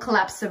will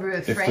collapse the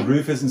roof, If right? the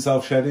roof isn't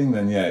self-shedding,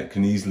 then it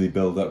can easily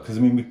build up. Because,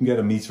 we can get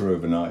a meter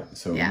overnight.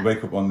 So you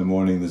wake up one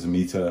morning, there's a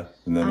meter,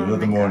 and then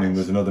another morning,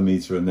 there's another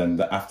meter, and then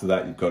after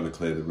that, you've got to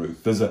clear the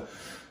roof.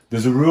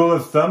 There's a rule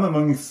of thumb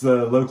amongst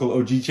the local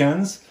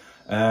Oji-chans,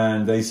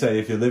 and they say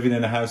if you're living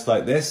in a house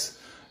like this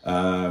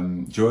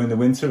during the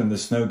winter and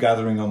there's snow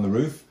gathering on the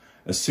roof,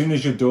 as soon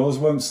as your doors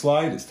won't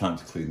slide, it's time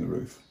to clean the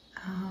roof.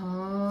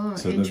 Oh,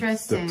 so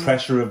interesting. The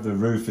pressure of the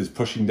roof is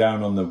pushing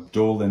down on the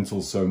door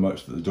lintels so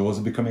much that the doors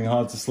are becoming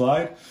hard to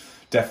slide.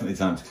 Definitely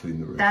time to clean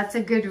the roof. That's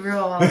a good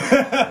rule.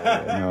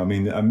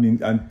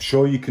 I'm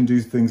sure you can do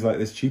things like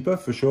this cheaper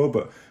for sure,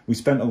 but we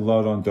spent a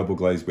lot on double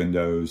glazed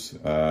windows.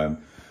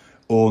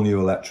 All new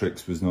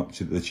electrics was not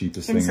the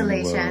cheapest thing in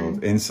the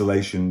world.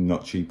 Insulation,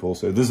 not cheap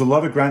also. There's a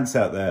lot of grants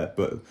out there,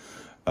 but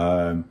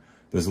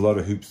there's a lot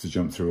of hoops to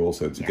jump through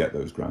also to get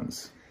those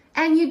grants.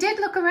 And you did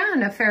look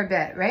around a fair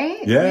bit,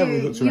 right? Yeah, we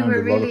looked around a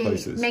lot of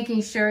places. You were really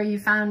making sure you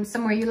found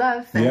somewhere you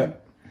love. Yeah.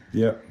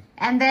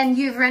 And then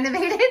you've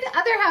renovated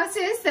other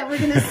houses that we're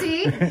going to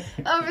see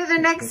over the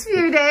next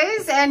few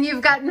days. And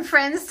you've gotten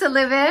friends to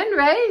live in,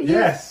 right?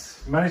 Yes.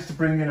 Managed to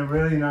bring in a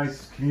really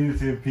nice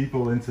community of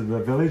people into the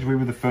village. We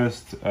were the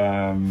first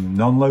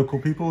non-local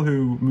people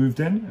who moved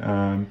in,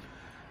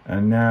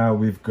 and now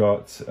we've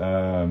got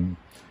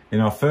in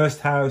our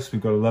first house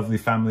we've got a lovely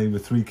family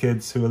with 3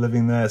 kids who are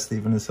living there,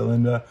 Stephen and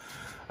Celinda,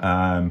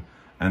 and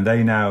and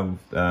they now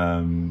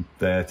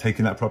they're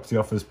taking that property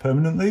off us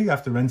permanently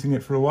after renting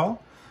it for a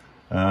while.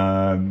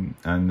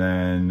 And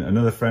then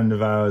another friend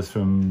of ours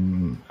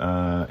from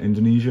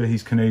Indonesia,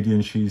 he's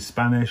Canadian, she's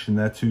Spanish, and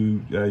their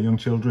two young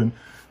children.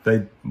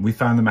 We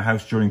found them a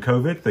house during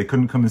COVID. They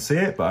couldn't come and see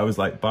it, but I was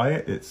like, buy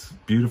it, it's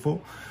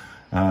beautiful.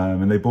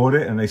 And they bought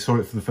it, and they saw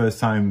it for the first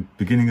time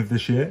beginning of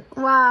this year.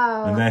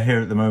 Wow. And they're here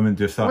at the moment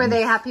just starting. Were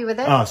they happy with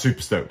it? Oh,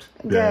 super stoked.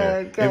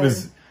 Good,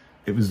 good.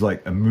 It was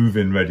like a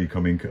move-in ready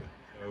Kaminka.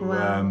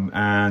 Wow.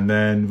 And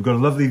then we've got a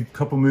lovely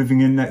couple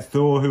moving in next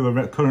door who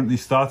are currently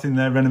starting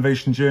their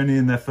renovation journey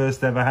in their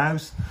first ever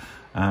house.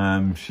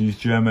 She's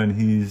German,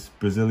 he's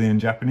Brazilian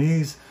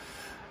Japanese.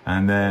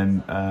 And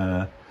then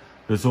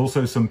there's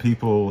also some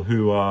people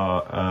who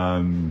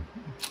are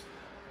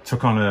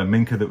took on a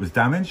Minka that was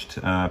damaged,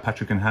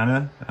 Patrick and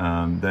Hannah.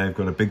 They've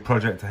got a big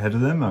project ahead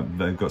of them.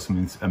 They've got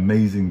some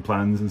amazing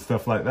plans and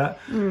stuff like that.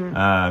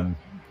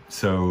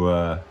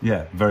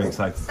 Yeah, very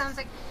excited. Sounds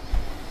like...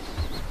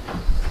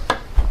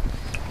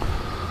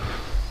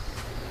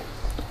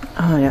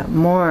 Oh yeah,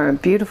 more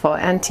beautiful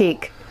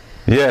antique.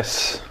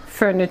 Yes.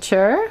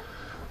 Furniture.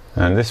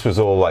 And this was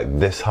all like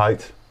this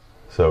height,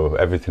 so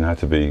everything had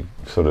to be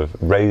sort of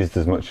raised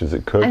as much as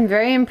it could. I'm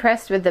very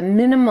impressed with the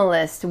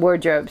minimalist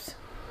wardrobes.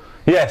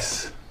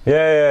 Yes.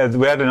 Yeah.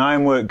 We had an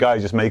ironwork guy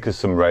just make us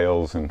some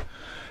rails, and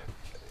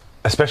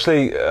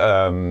especially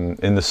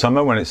in the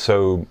summer when it's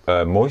so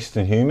moist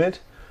and humid,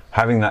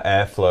 having that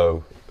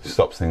airflow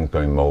stops things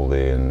going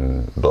moldy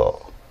and blah.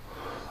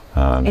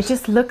 It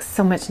just looks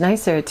so much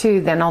nicer too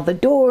than all the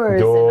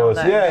doors. And all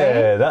that,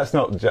 yeah, right?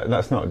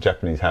 that's not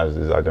Japanese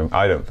houses. I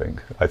don't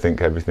think. I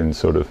think everything's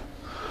sort of,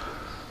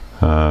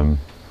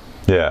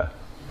 yeah.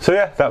 So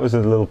yeah, that was a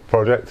little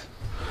project,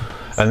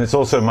 and it's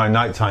also my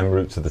nighttime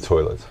route to the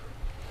toilet.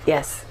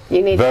 Yes,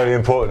 you need very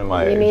important at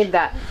my age. You need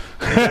that.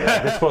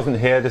 Yeah, this wasn't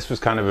here. This was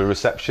kind of a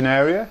reception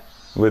area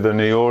with an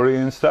Iori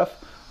and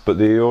stuff, but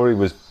the Iori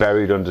was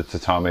buried under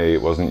tatami.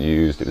 It wasn't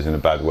used. It was in a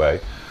bad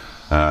way.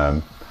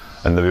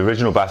 And the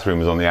original bathroom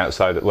was on the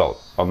outside,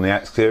 well, on the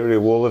exterior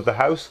wall of the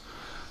house.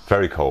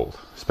 Very cold,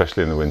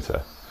 especially in the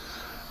winter.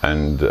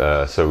 And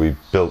so we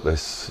built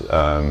this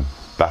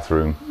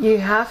bathroom. You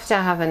have to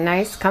have a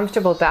nice,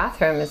 comfortable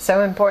bathroom. It's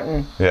so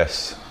important.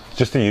 Yes,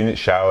 just a unit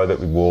shower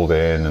that we walled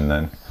in, and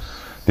then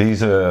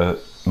these are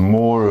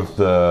more of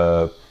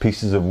the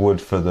pieces of wood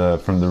from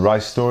the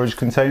rice storage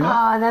container.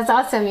 Oh, that's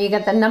awesome. You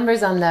got the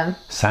numbers on them.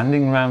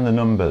 Sanding around the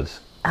numbers.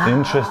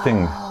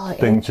 Interesting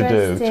thing to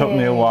do. It took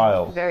me a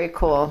while. Very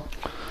cool.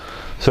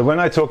 So when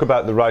I talk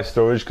about the rice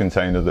storage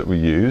container that we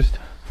used.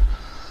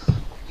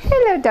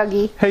 Hello,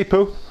 doggy. Hey,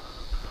 Pooh.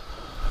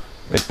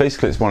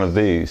 It's one of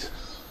these.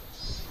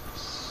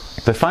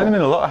 They find them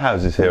in a lot of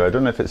houses here. I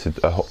don't know if it's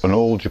an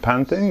old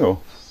Japan thing or.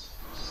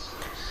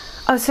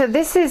 Oh, so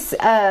this is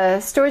a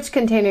storage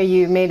container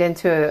you made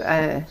into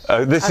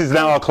a. This is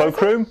now our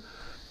cloakroom,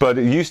 but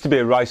it used to be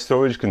a rice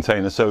storage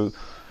container. So.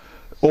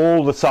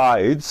 All the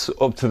sides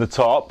up to the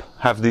top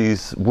have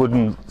these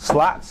wooden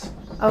slats.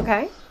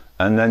 Okay.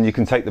 And then you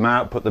can take them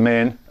out, put them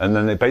in, and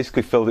then they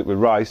basically filled it with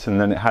rice,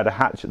 and then it had a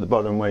hatch at the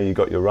bottom where you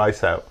got your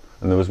rice out.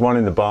 And there was one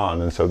in the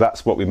barn, and so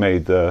that's what we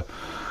made the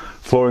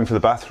flooring for the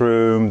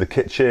bathroom, the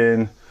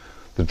kitchen,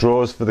 the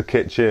drawers for the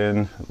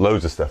kitchen,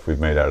 loads of stuff we've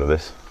made out of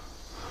this.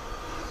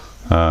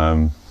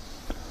 Yeah,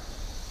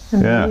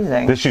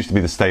 this used to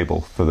be the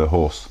stable for the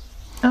horse.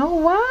 Oh,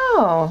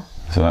 wow.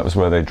 So that was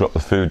where they dropped the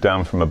food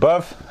down from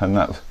above, and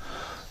that's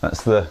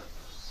the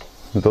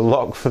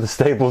lock for the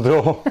stable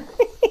door.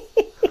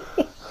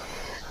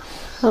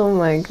 Oh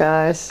my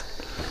gosh.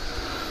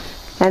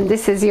 And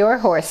this is your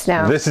horse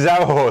now. This is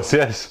our horse,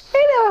 yes.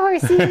 Hello,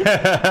 horsey.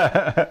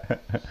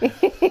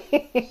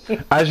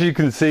 As you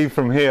can see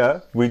from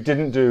here, we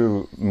didn't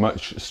do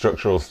much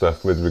structural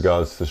stuff with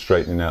regards to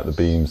straightening out the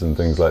beams and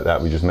things like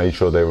that. We just made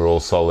sure they were all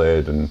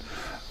solid and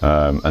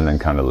then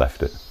kind of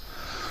left it.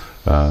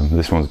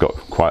 This one's got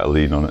quite a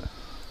lean on it.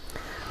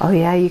 Oh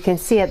yeah, you can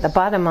see at the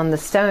bottom on the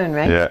stone,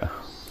 right? Yeah.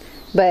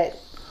 But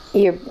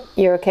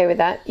you're okay with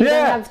that? You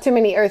don't have too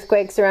many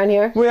earthquakes around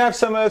here? We have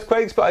some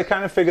earthquakes, but I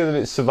kind of figure that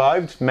it's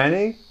survived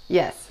many.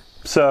 Yes.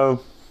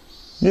 So,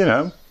 you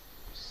know,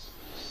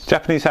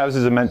 Japanese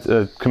houses are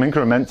Kaminka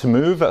are meant to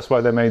move. That's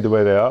why they're made the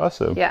way they are.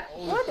 So. Yeah.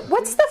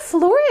 What's the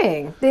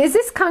flooring? Is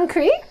this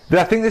concrete?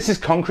 I think this is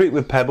concrete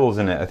with pebbles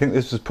in it. I think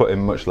this was put in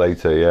much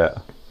later. Yeah.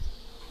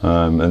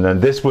 And then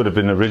this would have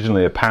been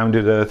originally a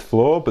pounded earth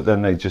floor, but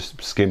then they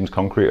just skimmed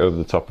concrete over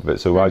the top of it.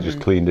 So I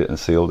just cleaned it and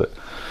sealed it.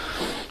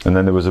 And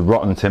then there was a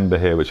rotten timber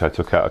here, which I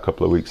took out a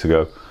couple of weeks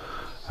ago,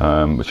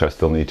 which I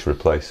still need to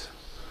replace.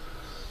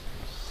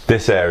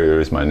 This area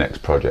is my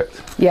next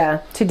project.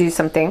 Yeah, to do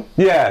something.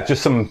 Yeah,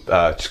 just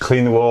just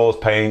clean the walls,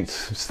 paint,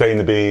 stain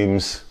the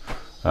beams,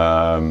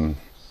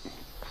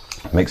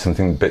 make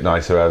something a bit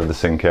nicer out of the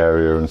sink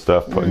area and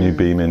stuff, put a new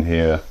beam in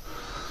here.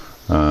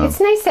 It's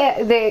nice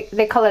that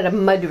they call it a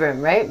mud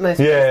room, right? Most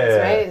places,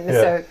 right?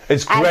 Yeah. So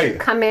it's great. As you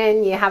come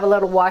in, you have a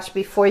little wash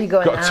before you go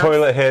in. Got a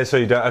toilet here, so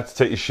you don't have to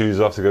take your shoes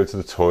off to go to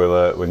the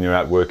toilet when you're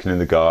out working in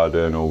the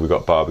garden, or we've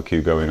got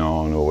barbecue going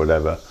on, or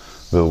whatever.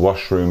 little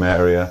washroom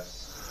area.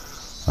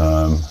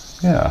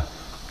 Yeah.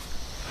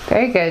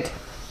 Very good.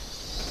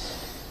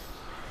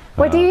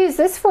 What do you use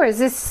this for? Is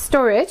this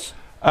storage?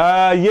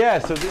 Yeah.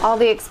 So all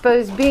the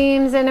exposed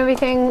beams and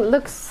everything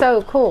looks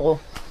so cool.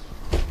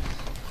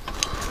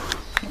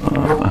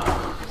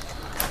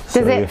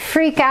 Does it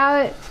freak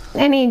out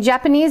any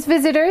Japanese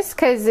visitors?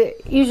 Because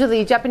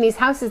usually Japanese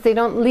houses, they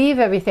don't leave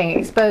everything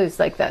exposed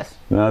like this.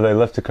 No, they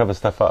love to cover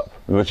stuff up,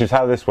 which is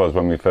how this was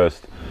when we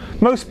first...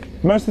 Most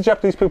of the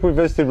Japanese people we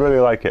visited really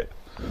like it.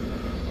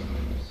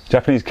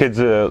 Japanese kids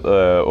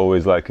are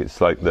always like,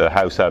 it's like the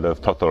house out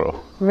of Totoro.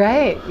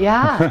 Right,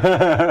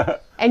 yeah.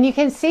 And you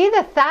can see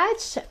the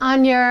thatch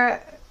on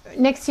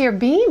next to your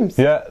beams.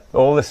 Yeah,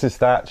 all this is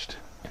thatched.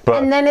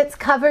 But and then it's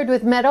covered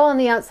with metal on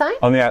the outside?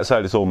 On the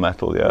outside it's all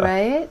metal, yeah.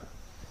 Right.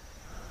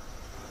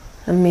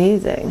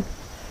 Amazing.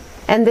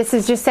 And this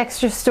is just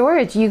extra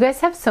storage. You guys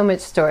have so much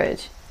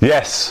storage.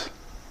 Yes.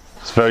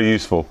 It's very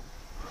useful.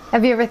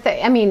 Have you ever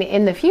I mean,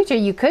 in the future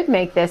you could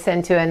make this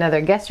into another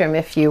guest room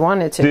if you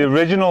wanted to. The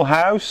original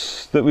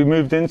house that we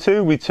moved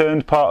into, we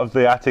turned part of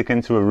the attic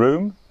into a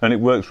room and it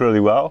works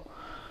really well.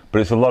 But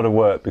it's a lot of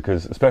work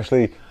because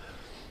especially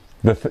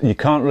you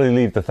can't really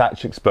leave the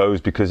thatch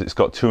exposed because it's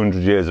got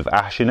 200 years of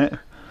ash in it.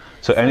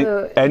 So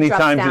any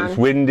time it's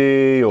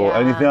windy or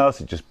anything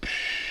else, it just...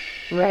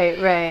 Right,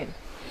 right.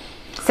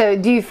 So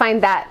do you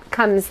find that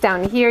comes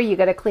down here? You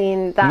got to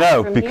clean that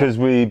No, from because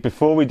here?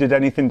 before we did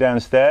anything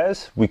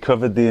downstairs, we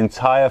covered the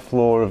entire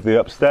floor of the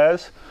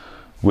upstairs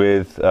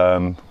with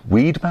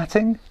weed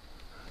matting.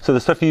 So the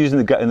stuff you use in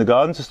the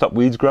garden to stop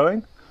weeds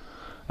growing.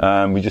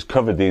 We just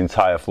covered the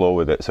entire floor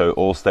with it, so it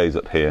all stays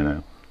up here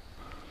now.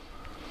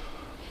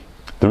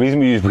 The reason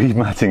we use weed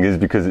matting is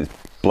because it's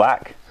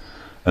black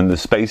and the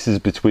spaces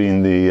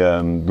between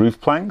the roof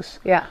planks.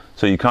 Yeah.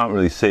 So you can't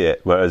really see it.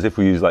 Whereas if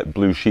we use like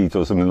blue sheet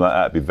or something like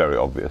that, it'd be very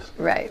obvious.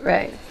 Right,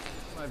 right.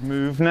 I've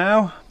moved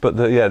now, but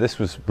yeah, this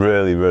was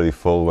really, really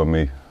full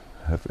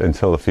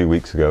until a few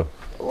weeks ago.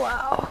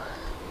 Wow.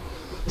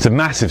 It's a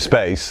massive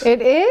space.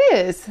 It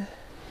is.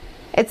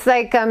 It's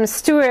like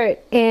Stuart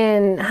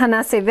in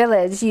Hanase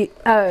Village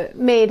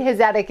made his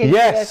attic into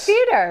a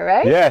theater,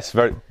 right? Yes,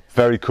 very,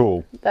 very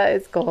cool. That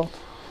is cool.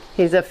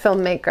 He's a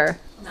filmmaker.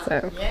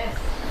 So. Yes.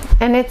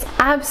 And it's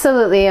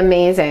absolutely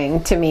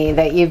amazing to me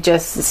that you've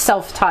just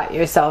self-taught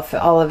yourself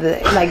all of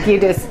it. Like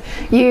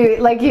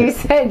like you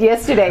said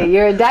yesterday,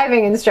 you're a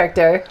diving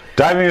instructor.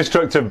 Diving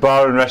instructor,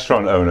 bar and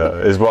restaurant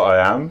owner is what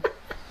I am.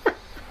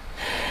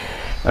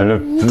 And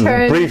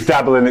a brief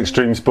dabble in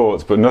extreme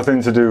sports, but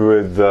nothing to do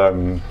with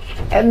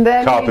and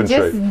then carpentry.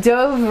 You just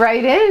dove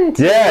right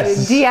into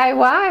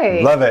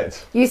DIY. Love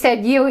it. You said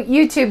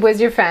YouTube was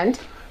your friend.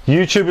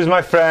 YouTube is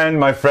my friend.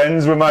 My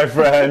friends were my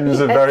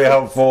friends. Are very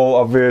helpful,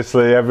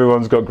 obviously.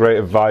 Everyone's got great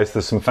advice.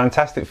 There's some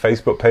fantastic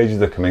Facebook pages.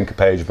 The Kaminka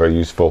page, very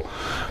useful.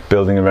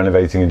 Building and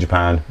renovating in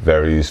Japan,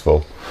 very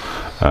useful.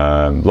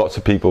 Lots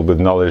of people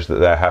with knowledge that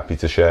they're happy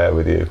to share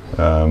with you,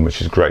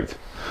 which is great.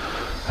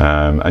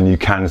 And you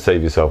can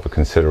save yourself a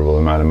considerable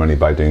amount of money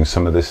by doing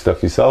some of this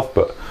stuff yourself,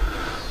 but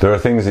there are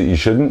things that you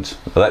shouldn't.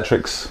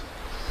 Electrics,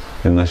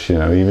 unless, you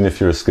know, even if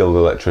you're a skilled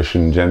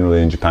electrician,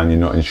 generally in Japan you're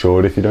not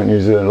insured if you don't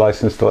use a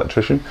licensed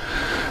electrician.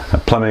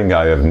 Plumbing,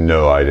 I have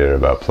no idea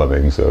about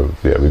plumbing, so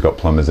yeah, we got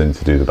plumbers in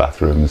to do the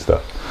bathroom and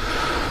stuff.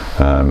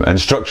 And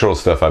structural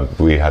stuff,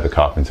 we had a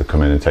carpenter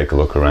come in and take a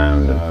look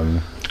around.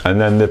 And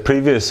then the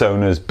previous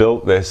owners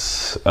built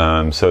this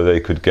so they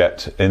could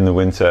get in the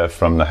winter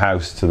from the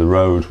house to the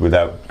road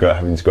without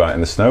having to go out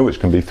in the snow, which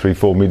can be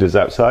 3-4 meters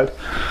outside.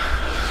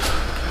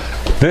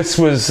 This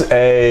was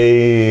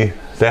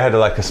they had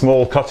like a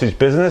small cottage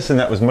business, and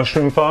that was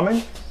mushroom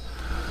farming.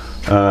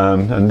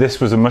 And this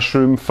was a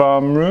mushroom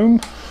farm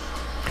room.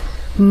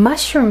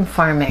 Mushroom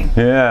farming?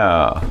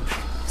 Yeah.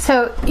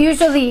 So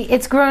usually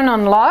it's grown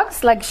on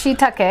logs like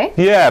shiitake?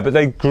 Yeah, but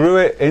they grew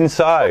it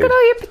inside. Look at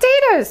all your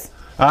potatoes.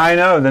 I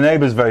know, the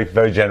neighbour's very,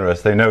 very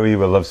generous. They know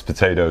Eva loves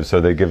potatoes, so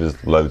they give us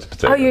loads of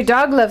potatoes. Oh, your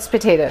dog loves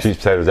potatoes? She eats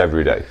potatoes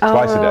every day,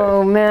 twice a day.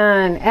 Oh,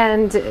 man.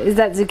 And is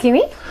that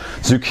zucchini?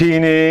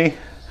 Zucchini,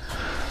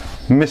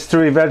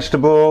 mystery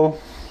vegetable.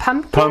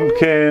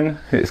 Pumpkin.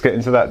 It's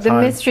getting to that time.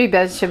 The mystery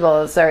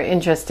vegetables are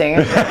interesting.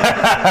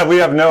 We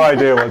have no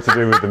idea what to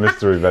do with the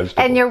mystery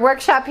vegetables. And your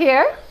workshop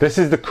here? This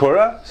is the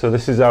kura, so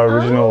this is our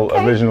original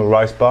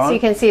rice barn. So you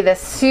can see the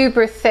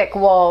super thick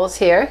walls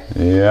here.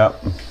 Yeah.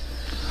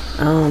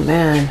 Oh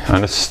man.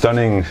 And a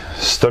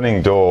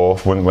stunning door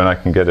when I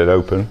can get it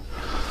open.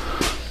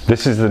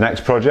 This is the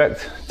next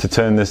project, to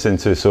turn this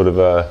into sort of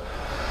a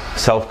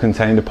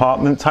self-contained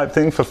apartment type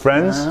thing for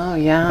friends. Oh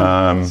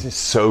yeah. It's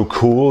so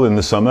cool in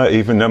the summer,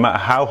 even no matter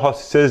how hot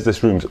it is,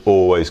 this room's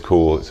always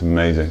cool. It's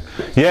amazing.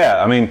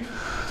 Yeah, I mean,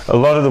 a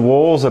lot of the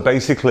walls are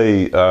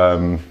basically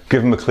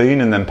give them a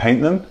clean and then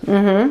paint them.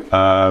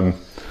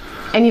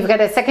 Mm-hmm. And you've got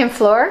a second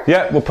floor?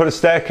 Yeah, we'll put a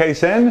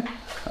staircase in.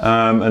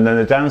 And then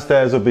the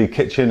downstairs will be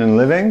kitchen and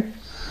living,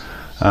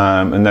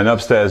 and then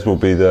upstairs will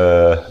be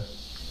the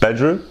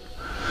bedroom.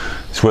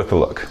 It's worth a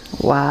look.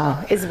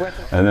 Wow, it's worth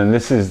it. And then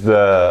this is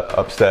the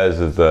upstairs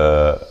of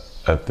the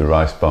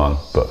rice barn,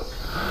 but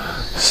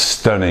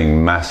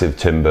stunning, massive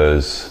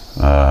timbers,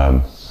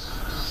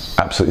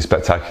 absolutely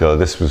spectacular.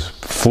 This was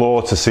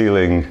floor to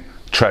ceiling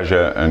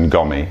treasure and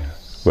gomi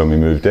when we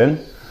moved in.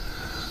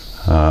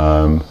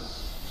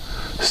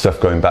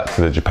 Stuff going back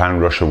to the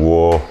Japan-Russia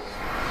war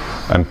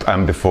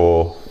and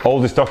before.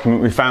 Oldest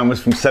document we found was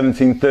from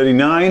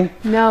 1739.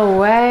 No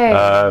way.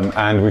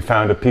 And we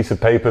found a piece of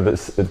paper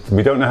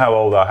we don't know how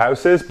old our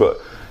house is,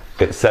 but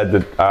it said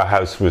that our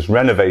house was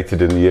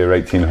renovated in the year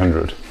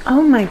 1800.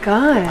 Oh my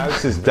God. The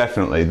house is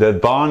definitely. The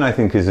barn, I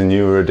think, is a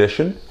newer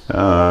addition.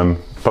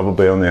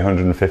 Probably only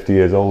 150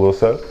 years old or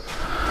so.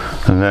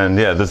 And then,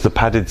 yeah, there's the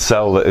padded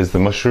cell that is the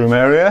mushroom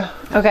area.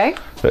 Okay.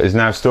 That is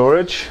now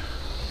storage.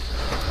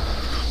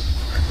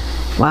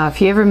 Wow, if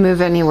you ever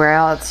move anywhere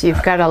else,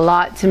 you've got a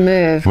lot to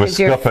move because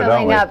you're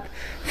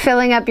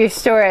filling up your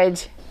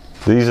storage.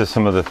 These are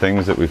some of the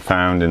things that we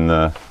found in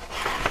the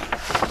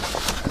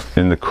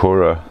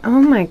Kura. Oh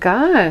my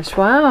gosh,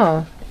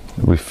 wow.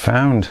 We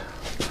found,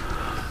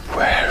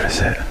 where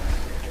is it?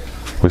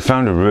 We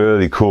found a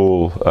really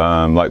cool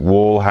like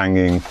wall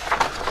hanging,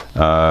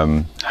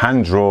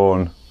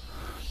 hand-drawn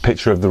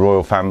picture of the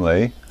royal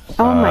family.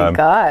 Oh my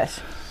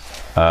gosh.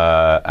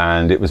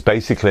 And it was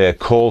basically a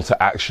call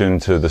to action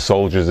to the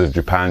soldiers of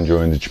Japan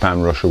during the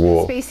Japan-Russia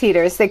war. Space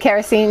heaters, the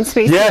kerosene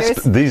space heaters?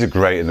 Yes, these are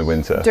great in the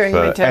winter. During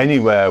winter.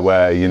 Anywhere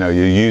where, you know,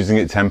 you're using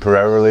it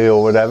temporarily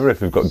or whatever,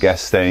 if we've got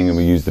guests staying and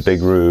we use the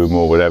big room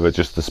or whatever,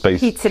 just the space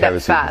heats it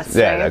up fast.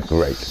 Yeah, right? they're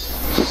great.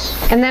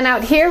 And then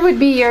out here would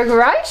be your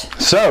garage?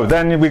 So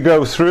then we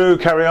go through,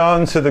 carry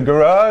on to the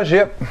garage,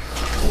 yep.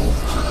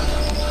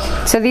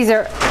 So these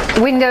are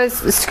windows,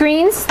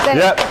 screens?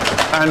 Yep,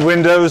 and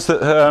windows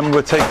that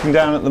we're taking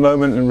down at the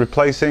moment and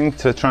replacing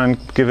to try and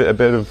give it a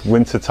bit of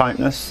winter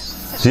tightness.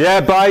 So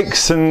yeah,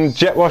 bikes and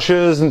jet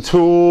washers and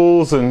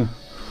tools and...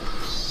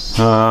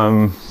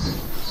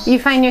 You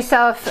find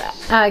yourself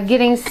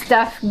getting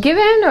stuff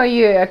given, or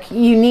you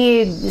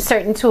need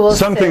certain tools?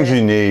 Some things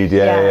you need,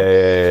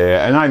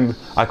 yeah. And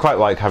I quite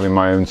like having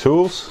my own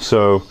tools,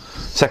 so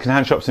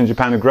second-hand shops in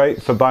Japan are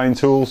great for buying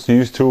tools,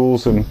 used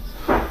tools, and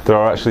there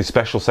are actually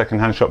special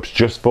second-hand shops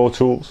just for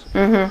tools.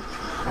 And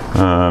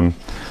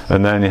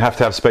then you have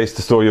to have space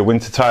to store your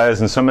winter tyres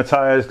and summer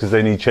tyres because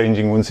they need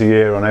changing once a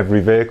year on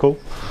every vehicle.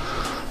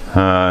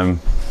 And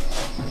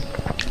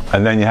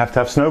then you have to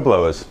have snow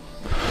blowers.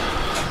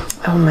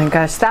 Oh my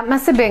gosh, that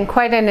must have been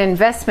quite an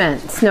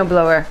investment,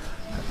 snowblower.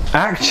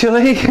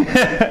 Actually,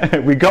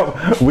 we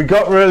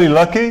got really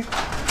lucky.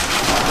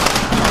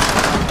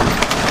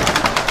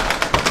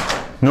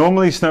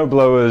 Normally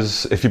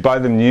snowblowers, if you buy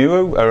them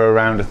new, are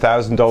around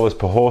 $1,000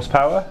 per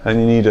horsepower, and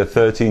you need a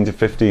 13 to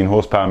 15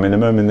 horsepower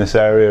minimum in this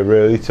area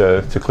really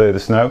to clear the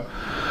snow.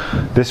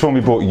 This one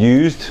we bought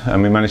used,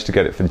 and we managed to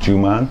get it for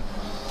Juman.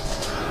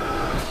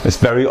 It's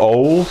very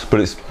old, but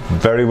it's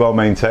very well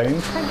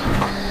maintained.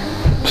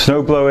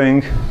 Snow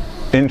blowing,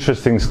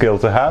 interesting skill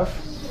to have,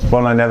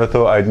 one I never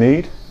thought I'd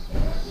need,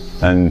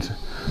 and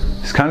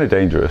it's kind of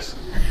dangerous.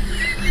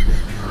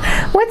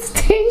 What's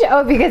danger?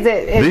 Oh, because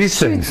it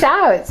shoots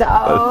out.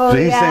 Oh,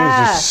 these things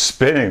just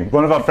spinning.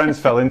 One of our friends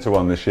fell into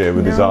one this year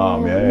with his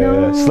arm.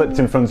 Yeah. Slipped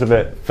in front of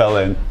it, fell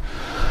in.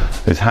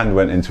 His hand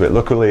went into it.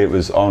 Luckily, it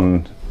was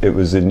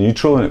in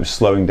neutral and it was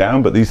slowing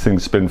down. But these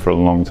things spin for a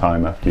long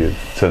time after you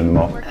turn them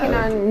off. Working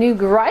on new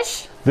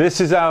garage.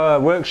 This is our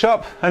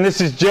workshop, and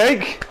this is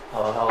Jake.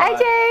 Hi,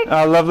 Jake.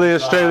 Our lovely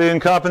Australian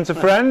carpenter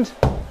friend.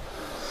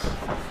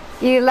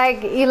 You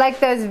like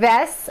those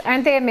vests?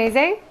 Aren't they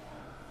amazing?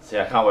 See,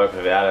 I can't work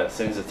without it. As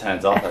soon as it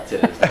turns off, that's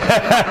it. It's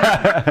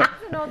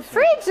an old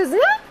fridge, isn't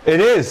it?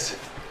 It is.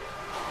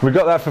 We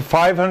got that for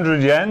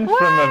 500 yen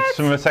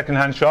from a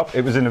second-hand shop.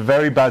 It was in a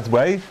very bad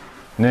way.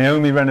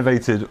 Naomi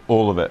renovated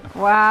all of it.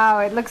 Wow,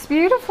 it looks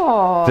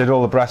beautiful. Did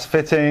all the brass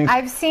fittings.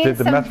 I've seen did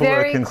the some metal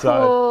very work inside.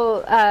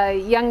 cool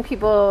young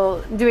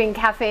people doing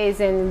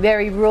cafes in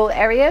very rural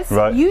areas,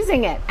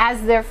 using it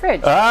as their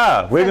fridge.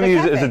 Ah, we're going to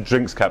use it as a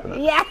drinks cabinet.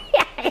 Yeah.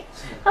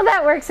 Well,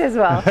 that works as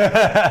well.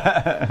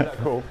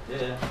 Cool.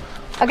 Yeah.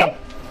 Okay.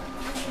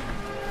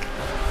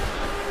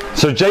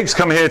 So Jake's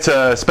come here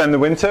to spend the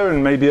winter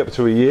and maybe up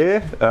to a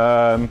year.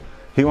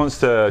 He wants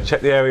to check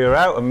the area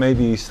out and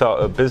maybe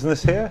start a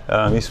business here.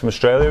 He's from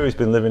Australia. He's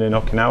been living in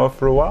Okinawa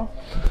for a while.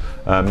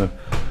 And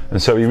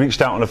so he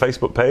reached out on a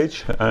Facebook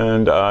page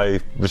and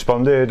I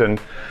responded, and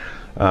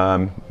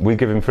we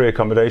give him free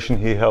accommodation.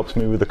 He helps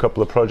me with a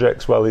couple of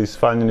projects while he's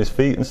finding his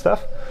feet and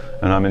stuff.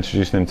 And I'm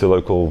introducing him to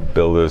local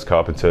builders,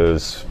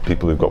 carpenters,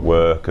 people who've got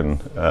work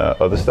and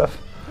other stuff.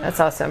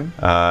 That's awesome.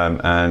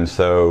 And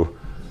so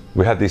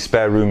we had these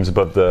spare rooms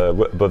above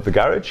the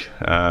garage,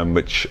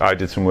 which I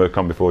did some work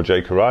on before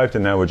Jake arrived,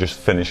 and now we're just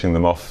finishing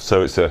them off.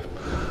 So it's a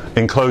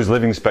enclosed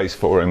living space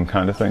for him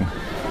kind of thing.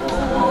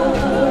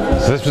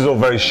 So this was all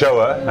very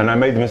shower, and I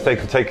made the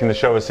mistake of taking the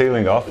shower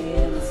ceiling off,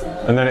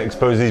 and then it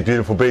exposed these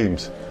beautiful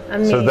beams.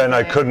 Amazing. So then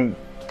I couldn't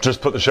just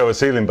put the shower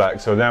ceiling back,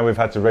 so now we've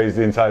had to raise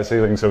the entire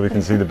ceiling so we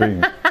can see the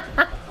beams.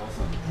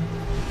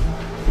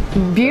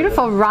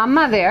 Beautiful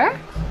Rama there.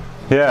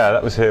 Yeah,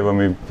 that was here when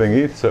we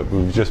thingied, so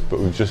we've just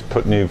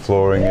put new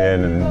flooring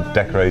in and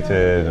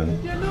decorated, and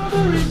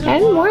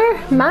And more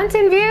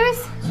mountain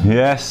views.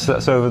 Yes,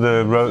 that's over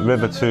the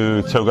river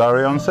to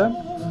Togari Onsen.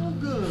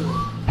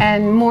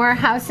 And more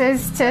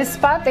houses to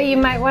spot that you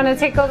might want to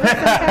take over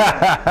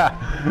sometime.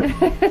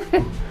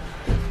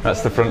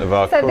 That's the front of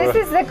our So Kura.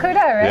 this is the Kura,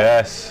 right?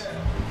 Yes.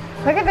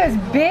 Look at those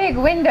big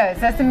windows.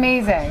 That's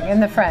amazing in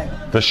the front.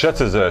 The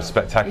shutters are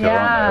spectacular,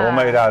 Yeah. aren't they?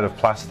 All made out of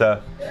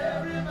plaster.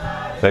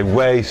 They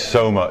weigh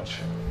so much.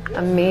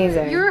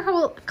 Amazing. Your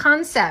whole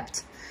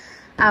concept,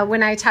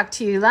 when I talked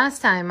to you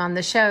last time on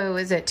the show,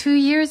 was it 2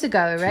 years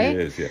ago, right? 2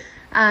 years, yeah.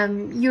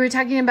 You were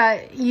talking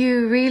about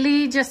you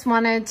really just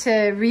wanted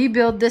to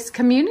rebuild this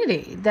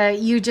community that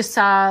you just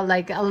saw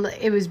like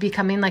it was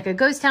becoming like a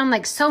ghost town,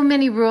 like so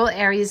many rural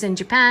areas in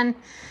Japan.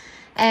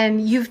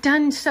 And you've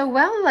done so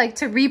well, like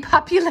to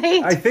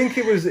repopulate. I think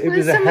it was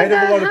ahead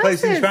of a lot of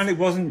places in Japan. It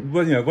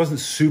wasn't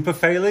super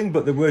failing,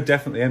 but there were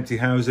definitely empty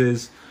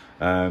houses.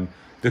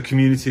 The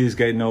community is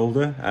getting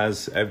older,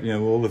 as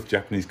all of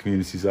Japanese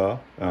communities are,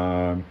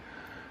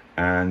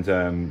 and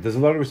there's a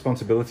lot of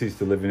responsibilities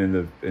to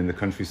living in the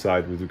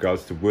countryside with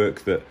regards to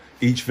work that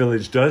each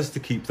village does to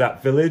keep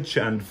that village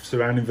and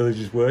surrounding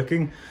villages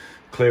working,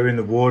 clearing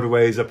the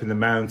waterways up in the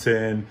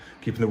mountain,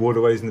 keeping the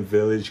waterways in the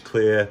village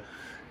clear,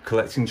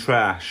 collecting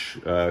trash,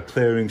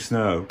 clearing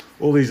snow.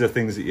 All these are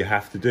things that you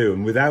have to do,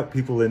 and without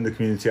people in the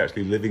community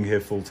actually living here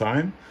full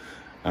time,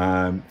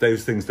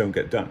 those things don't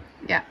get done.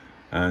 Yeah.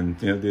 And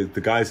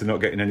the guys are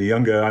not getting any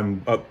younger.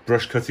 I'm up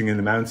brush cutting in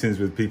the mountains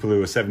with people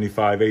who are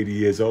 75, 80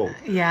 years old.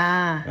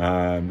 Yeah.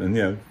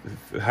 And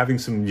having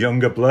some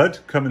younger blood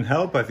come and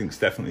help, I think, is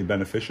definitely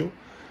beneficial.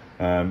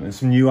 And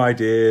some new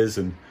ideas,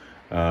 and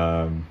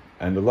a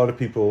lot of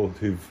people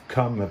who've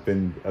come have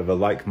been of a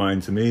like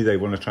mind to me. They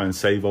want to try and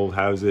save old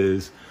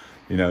houses.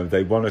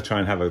 They want to try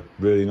and have a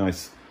really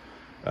nice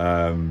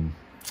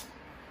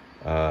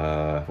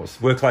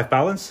work-life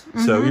balance.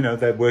 Mm-hmm. So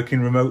they're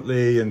working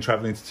remotely and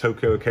traveling to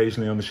Tokyo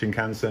occasionally on the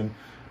Shinkansen,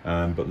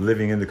 but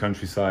living in the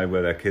countryside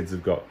where their kids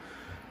have got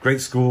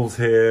great schools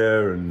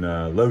here and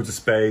loads of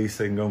space.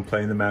 They can go and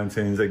play in the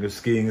mountains. They can go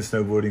skiing and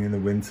snowboarding in the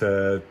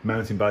winter,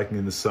 mountain biking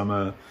in the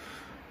summer.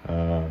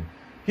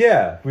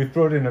 We've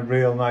brought in a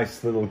real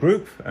nice little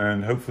group,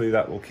 and hopefully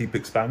that will keep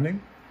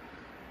expanding.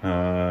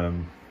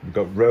 We've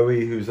got Roe,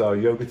 who's our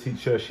yoga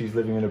teacher. She's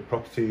living in a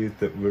property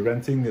that we're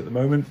renting at the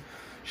moment.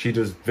 She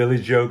does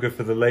village yoga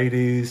for the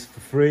ladies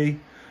for free,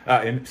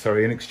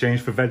 in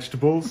exchange for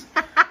vegetables.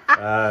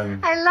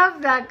 I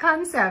love that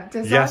concept.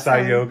 It's yasai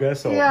awesome. yoga.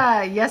 So.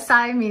 Yeah,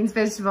 yasai means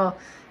vegetable.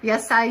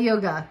 Yasai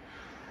yoga.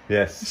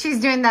 Yes. She's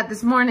doing that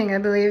this morning, I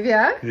believe.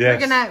 Yeah.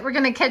 Yes. We're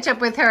gonna catch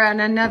up with her on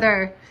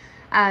another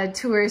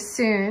tour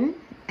soon.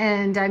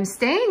 And I'm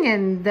staying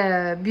in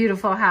the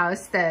beautiful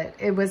house that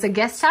it was a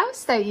guest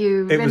house that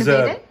you renovated.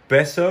 It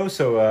was a beso,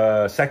 so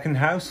a second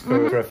house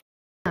for a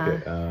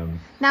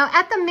Now,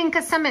 at the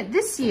Minka Summit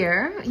this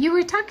year, you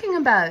were talking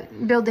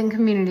about building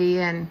community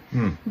and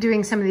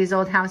doing some of these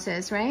old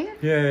houses, right?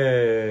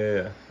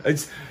 Yeah.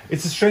 It's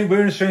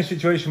we're in a strange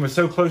situation. We're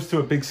so close to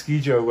a big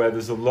skijo where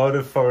there's a lot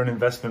of foreign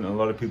investment and a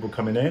lot of people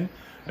coming in,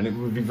 and it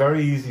would be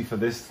very easy for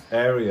this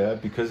area,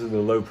 because of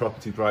the low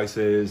property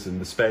prices and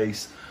the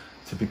space,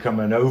 to become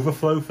an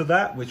overflow for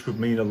that, which would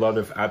mean a lot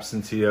of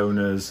absentee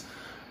owners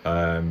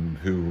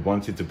who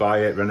wanted to buy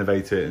it,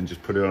 renovate it, and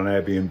just put it on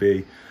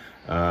Airbnb.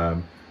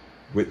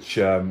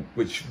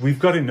 Which we've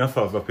got enough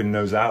of up in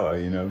Nozawa,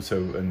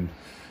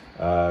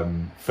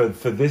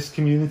 for this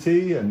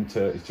community and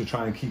to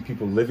try and keep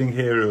people living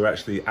here who are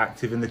actually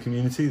active in the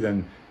community,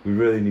 then we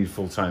really need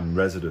full-time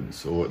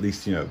residents, or at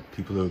least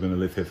people who are going to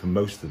live here for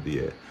most of the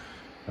year,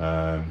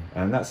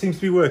 and that seems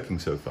to be working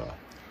so far.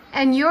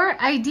 And your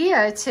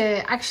idea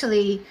to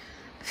actually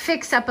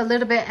fix up a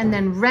little bit and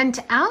then rent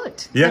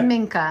out the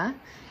Minka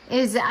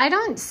is, I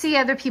don't see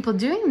other people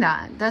doing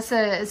that.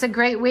 It's a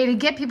great way to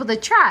get people to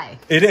try.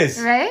 It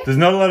is. Right? There's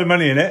not a lot of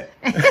money in it.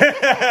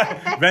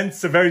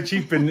 Rents are very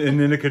cheap in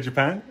Inuka,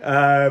 Japan.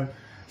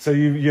 So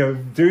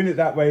doing it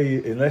that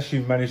way, unless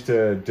you've managed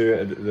to do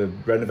it the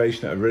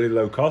renovation at a really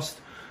low cost,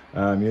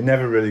 you're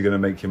never really going to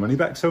make your money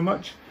back so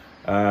much.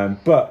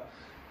 But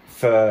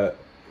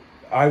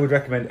I would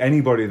recommend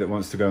anybody that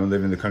wants to go and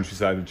live in the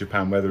countryside of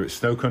Japan, whether it's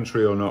snow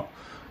country or not,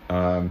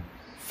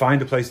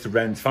 find a place to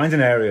rent, find an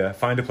area,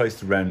 find a place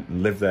to rent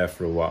and live there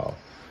for a while.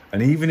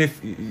 And even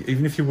if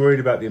you're worried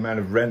about the amount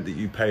of rent that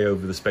you pay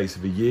over the space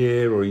of a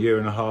year or a year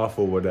and a half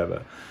or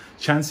whatever,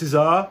 chances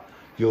are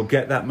you'll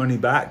get that money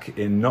back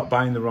in not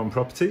buying the wrong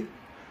property,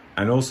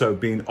 and also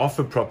being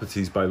offered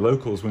properties by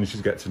locals once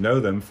you get to know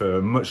them for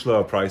a much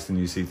lower price than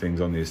you see things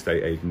on the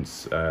estate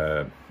agents'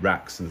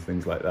 racks and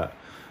things like that.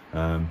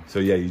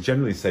 You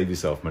generally save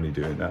yourself money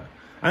doing that,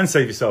 and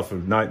save yourself a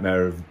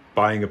nightmare of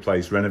buying a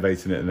place,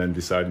 renovating it, and then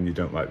deciding you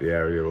don't like the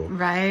area, or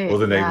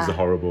the neighbors are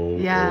horrible,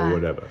 or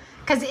whatever.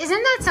 Because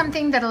isn't that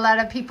something that a lot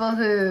of people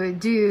who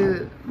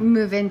do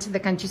move into the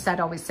countryside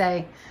always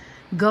say?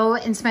 go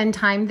and spend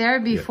time there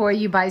before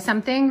you buy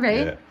something,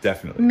 right? Yeah,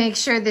 definitely. Make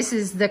sure this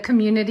is the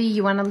community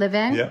you want to live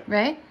in,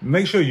 right?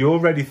 Make sure you're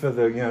ready for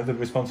the, you know, the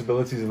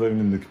responsibilities of living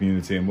in the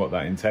community and what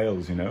that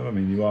entails, you know? I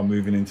mean, you are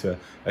moving into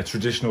a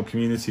traditional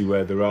community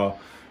where there are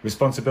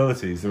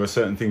responsibilities. There are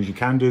certain things you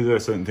can do, there are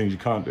certain things you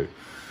can't do.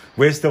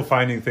 We're still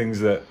finding things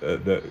that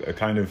are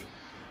kind of,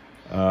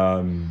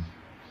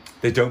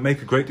 they don't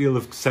make a great deal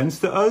of sense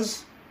to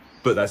us,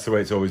 but that's the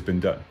way it's always been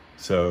done.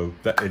 So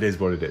that it is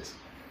what it is.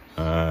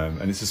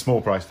 And it's a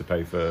small price to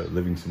pay for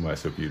living somewhere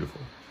so beautiful.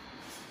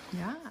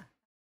 Yeah.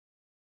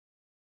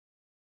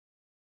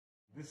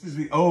 This is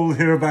the old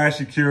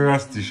Hirabayashi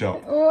Curiosity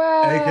Shop.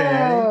 Wow.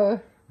 AKA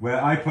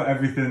where I put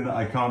everything that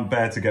I can't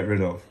bear to get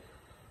rid of.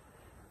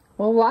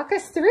 Well, walk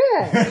us through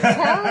it.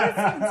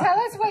 Tell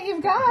us what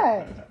you've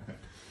got.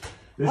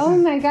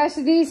 My gosh,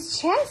 these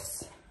chests.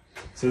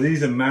 So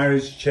these are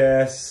marriage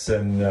chests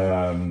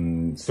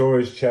and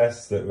storage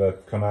chests that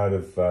have come out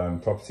of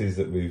properties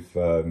that we've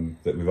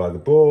either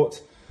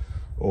bought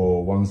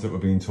or ones that were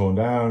being torn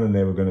down and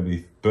they were going to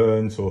be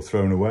burnt or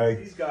thrown away.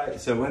 These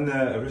guys. So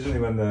originally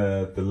when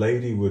the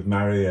lady would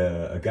marry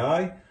a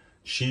guy,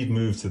 she'd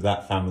move to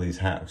that family's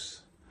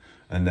house,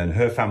 and then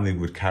her family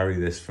would carry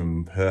this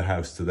from her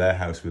house to their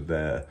house with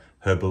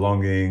her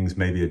belongings,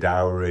 maybe a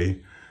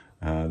dowry,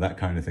 that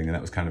kind of thing, and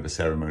that was kind of a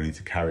ceremony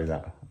to carry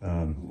that.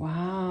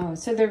 Wow,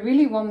 so they're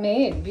really well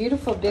made.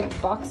 Beautiful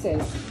big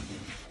boxes.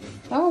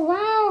 Oh,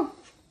 wow.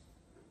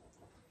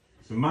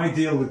 So my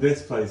deal with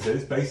this place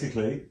is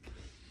basically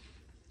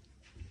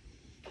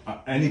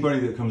anybody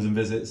that comes and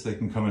visits, they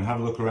can come and have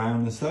a look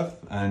around and stuff,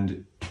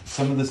 and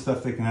some of the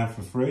stuff they can have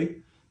for free.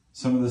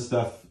 Some of the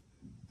stuff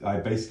I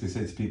basically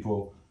say to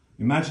people,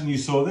 imagine you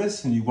saw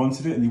this and you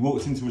wanted it and you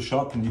walked into a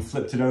shop and you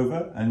flipped it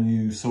over and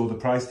you saw the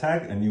price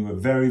tag and you were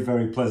very,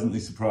 very pleasantly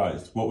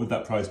surprised. What would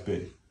that price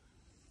be?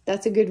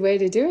 That's a good way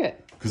to do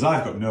it. Because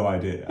I've got no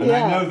idea. And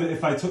I know that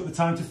if I took the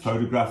time to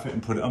photograph it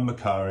and put it on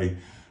Macari,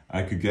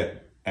 I could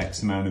get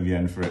X amount of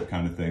yen for it,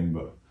 kind of thing.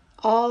 But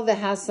all the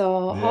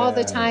hassle, all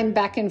the time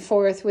back and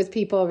forth with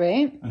people,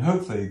 right? And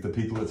hopefully the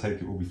people that take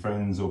it will be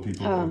friends or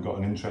people that have got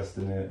an interest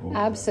in it. Or,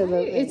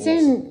 absolutely. It's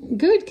in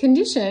good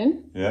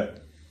condition. Yeah.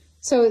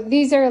 So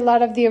these are a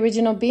lot of the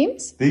original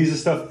beams? These are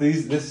stuff,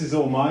 this is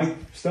all my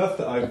stuff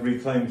that I've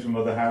reclaimed from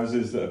other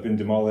houses that have been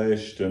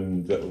demolished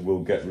and that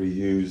will get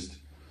reused.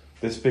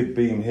 This big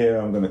beam here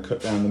I'm going to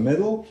cut down the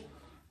middle,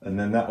 and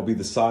then that will be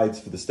the sides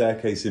for the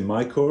staircase in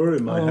my core,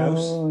 in my house.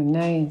 Oh,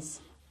 nice.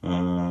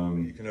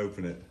 You can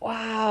open it.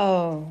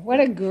 Wow, what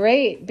a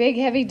great big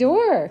heavy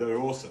door. They're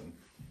awesome.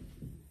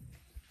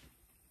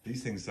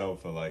 These things sell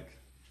for like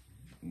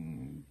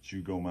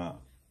Jugoma.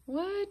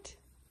 What?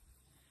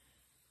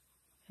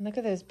 And look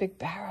at those big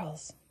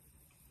barrels.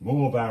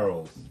 More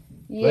barrels.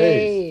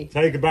 Yay. Please,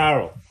 take a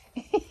barrel.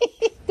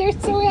 They're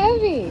so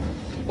heavy.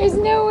 There's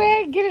no way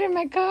I'd get it in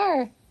my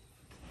car.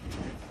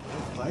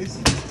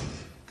 Place.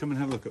 Come and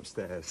have a look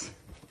upstairs.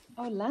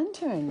 Oh,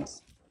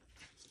 lanterns.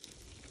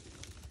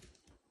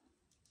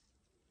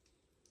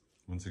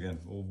 Once again,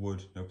 all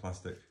wood, no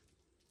plastic.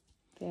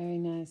 Very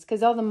nice.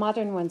 Because all the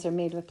modern ones are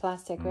made with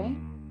plastic, right?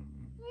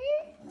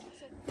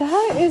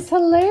 That is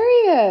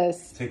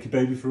hilarious. Take your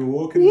baby for a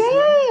walk in the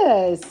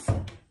Yes.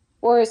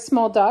 Or a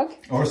small dog.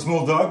 Or a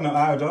small dog, not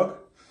our dog.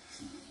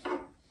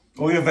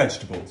 Or your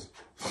vegetables.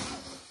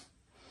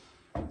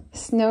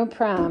 Snow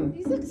pram.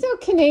 These look so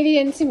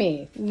Canadian to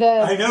me.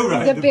 I know,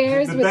 right? The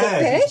bears with the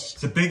fish.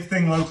 It's a big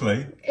thing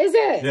locally. Is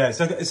it? Yeah,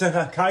 it's a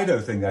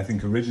Hokkaido thing, I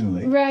think,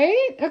 originally.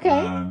 Right?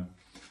 Okay.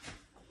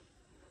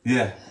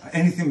 Yeah,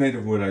 anything made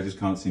of wood, I just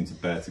can't seem to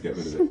bear to get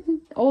rid of it.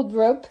 Old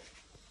rope.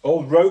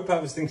 Old rope, I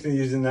was thinking of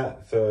using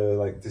that for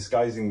like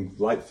disguising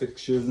light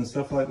fixtures and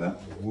stuff like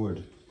that.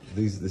 Wood.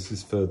 This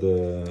is for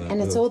the...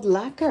 And it's old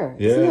lacquer,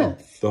 yeah, isn't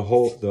it? the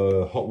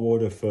hot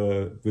water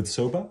with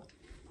soba.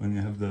 When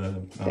you have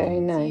the... Very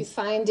nice. You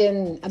find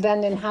in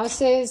abandoned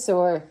houses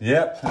or...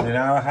 Yep, and in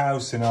our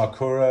house, in our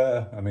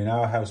kura, I mean,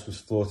 our house was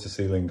floor to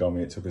ceiling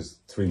gummy. It took us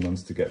 3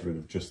 months to get rid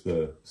of just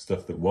the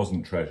stuff that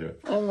wasn't treasure.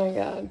 Oh my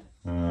God.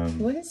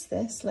 What is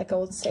this? Like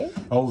old safe?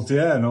 An old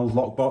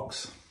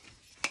lockbox.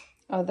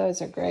 Oh,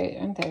 those are great,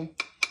 aren't they?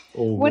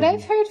 All what wooden.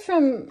 I've heard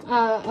from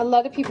a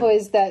lot of people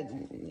is that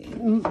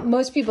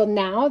most people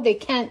now, they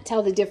can't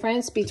tell the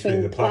difference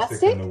between the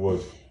plastic and the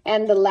wood.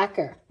 And the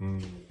lacquer.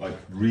 Like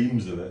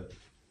reams of it.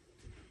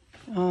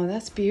 Oh,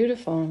 that's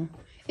beautiful.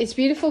 It's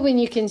beautiful when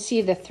you can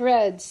see the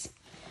threads,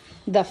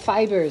 the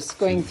fibers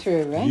going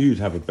through, right? You'd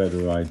have a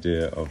better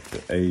idea of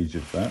the age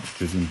of that,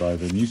 judging by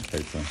the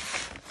newspaper.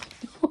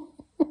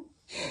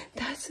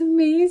 That's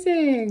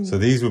amazing. So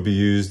these would be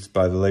used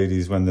by the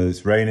ladies when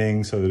it's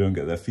raining so they don't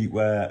get their feet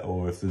wet,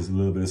 or if there's a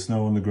little bit of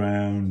snow on the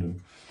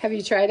ground. Have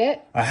you tried it?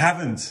 I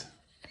haven't.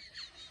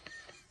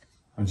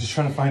 I'm just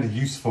trying to find a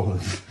use for them.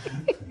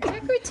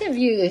 Decorative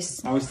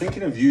use. I was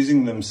thinking of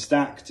using them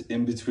stacked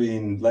in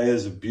between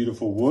layers of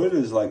beautiful wood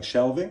as like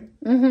shelving.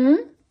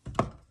 So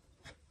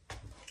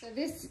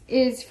this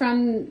is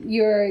from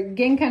your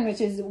genkan, which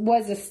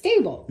was a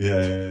stable.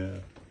 Yeah.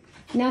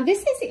 Now this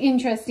is an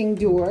interesting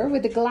door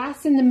with the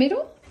glass in the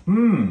middle.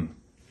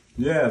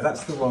 Yeah,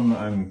 that's the one that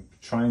I'm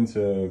trying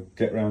to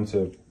get around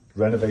to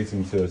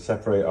renovating to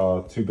separate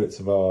our 2 bits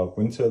of our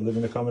winter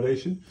living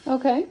accommodation.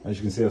 Okay. As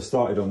you can see, I've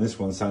started on this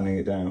one, sanding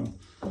it down.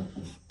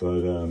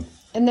 But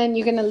and then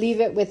you're going to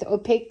leave it with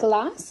opaque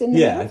glass in the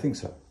yeah, middle? I think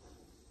so.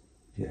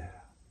 Yeah.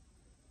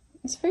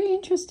 It's very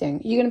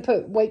interesting. You're going to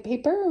put white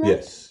paper around?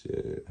 Yes.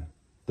 Yeah.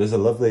 There's a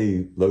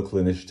lovely local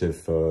initiative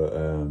for,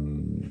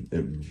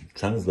 it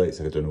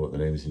translates, I don't know what the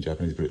name is in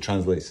Japanese, but it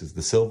translates as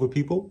the Silver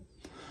People.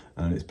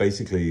 And it's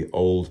basically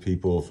old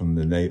people from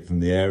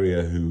the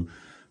area who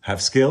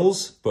have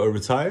skills but are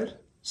retired.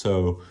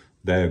 So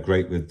they're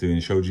great with doing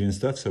shoji and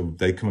stuff. So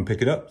they come and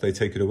pick it up, they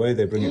take it away,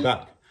 they bring it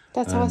back.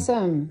 That's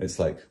awesome. It's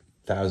like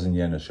 1,000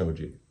 yen a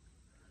shoji.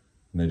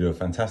 And they do a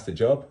fantastic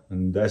job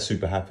and they're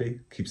super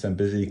happy. Keeps them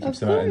busy, keeps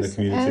them out in the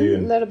community.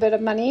 And a little bit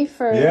of money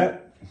for,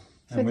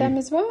 for them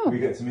as well. We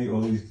get to meet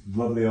all these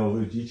lovely old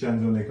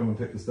Uji-chans when they come and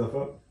pick the stuff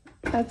up.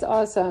 That's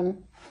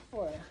awesome.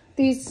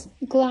 These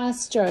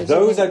glass jars.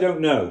 Those I don't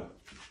know.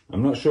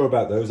 I'm not sure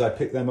about those. I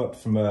picked them up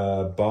from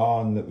a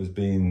barn that was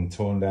being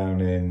torn down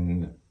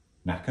in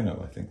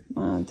Nakano, I think.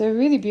 Wow, they're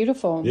really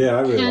beautiful. Yeah,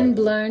 I really hand like them.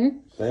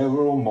 blown. They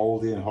were all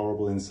mouldy and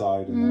horrible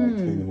inside, and then I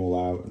cleaned them all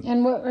out.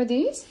 And what are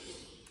these?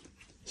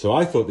 So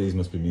I thought these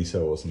must be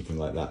miso or something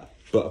like that,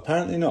 but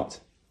apparently not.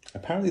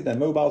 Apparently they're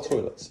mobile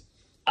toilets.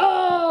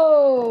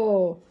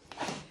 Oh!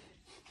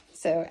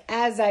 So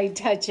as I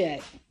touch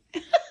it.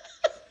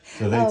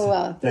 So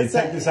they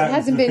take this out it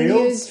hasn't into the been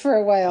fields, used for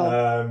a while.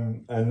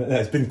 and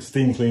it's been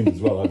steam cleaned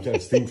as well.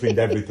 I've steam cleaned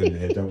everything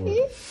here, don't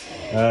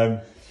worry.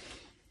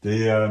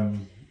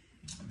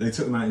 They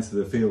took them out into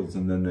the fields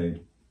and then they'd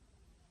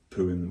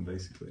poo in them,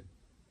 basically.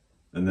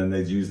 And then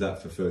they'd use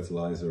that for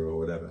fertilizer or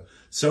whatever.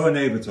 So a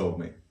neighbour told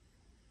me.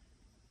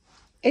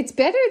 It's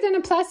better than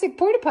a plastic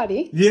porta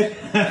potty. Yeah,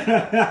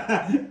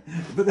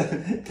 but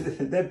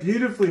they're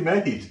beautifully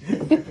made.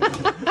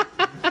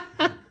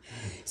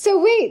 So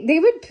wait, they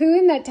would poo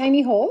in that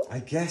tiny hole? I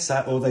guess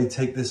that, or they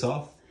take this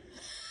off.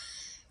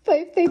 But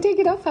if they take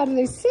it off, how do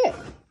they sit?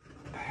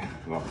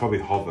 Well, probably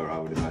hover, I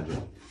would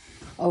imagine.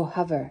 Oh,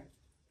 hover.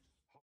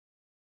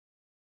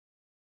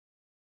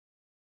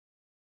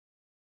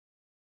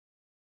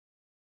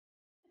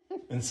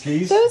 And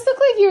skis? Those look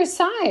like your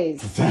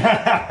size.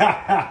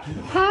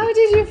 How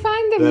did you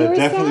find them your size?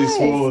 They're definitely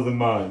smaller than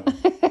mine.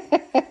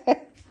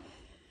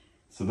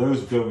 So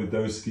those go with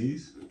those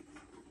skis.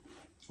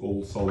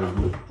 All solid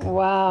wood.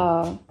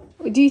 Wow.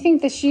 Do you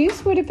think the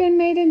shoes would have been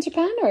made in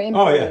Japan or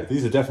imported? Oh yeah,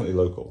 these are definitely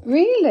local.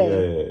 Really?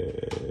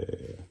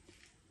 Yeah.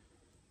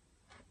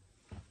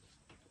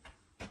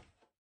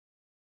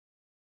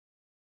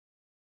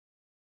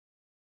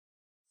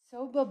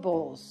 Soba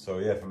bowls. So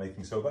yeah, for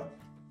making soba.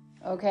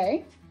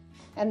 Okay.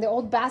 And the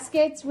old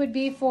baskets would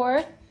be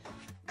for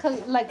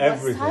like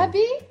everything.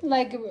 Wasabi?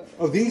 Like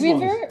these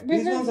river? ones.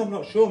 These ones I'm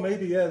not sure.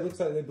 Maybe, yeah, it looks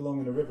like they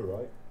belong in a river,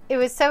 right? It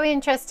was so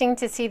interesting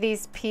to see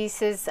these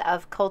pieces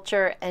of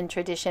culture and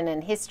tradition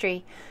and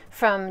history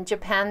from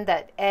Japan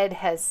that Ed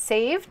has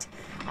saved.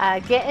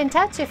 Get in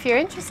touch if you're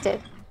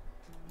interested.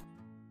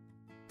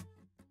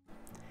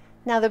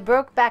 Now, the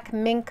Brokeback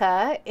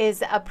Minka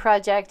is a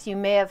project you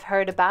may have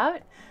heard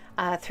about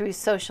through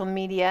social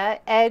media.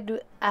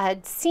 Ed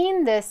had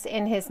seen this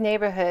in his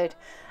neighborhood.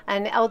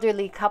 An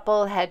elderly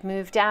couple had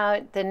moved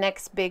out the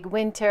next big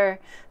winter.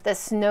 The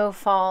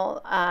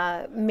snowfall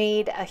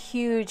made a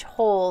huge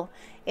hole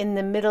in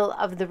the middle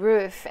of the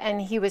roof, and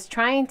he was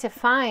trying to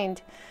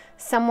find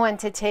someone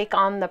to take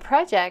on the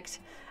project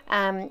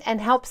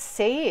and help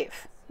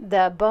save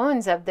the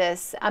bones of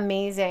this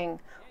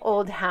amazing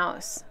old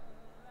house.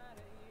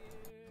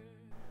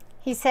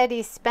 He said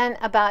he spent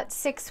about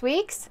 6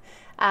 weeks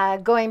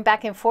going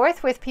back and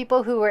forth with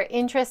people who were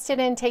interested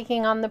in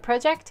taking on the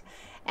project,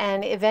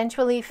 and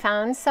eventually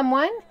found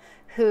someone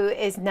who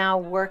is now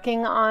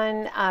working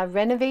on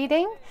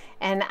renovating.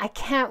 And I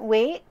can't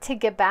wait to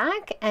get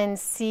back and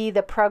see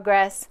the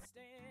progress.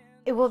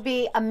 It will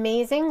be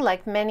amazing,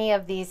 like many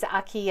of these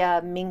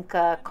AKIYA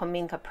Minka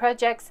Kominka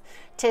projects,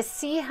 to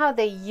see how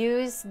they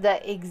use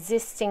the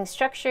existing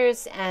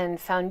structures and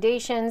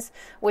foundations,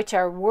 which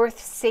are worth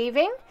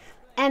saving,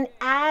 and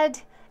add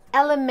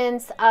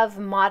elements of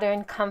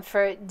modern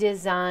comfort,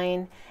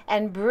 design,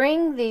 and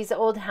bring these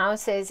old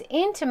houses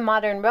into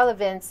modern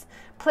relevance,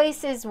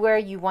 places where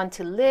you want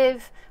to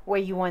live,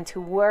 where you want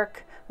to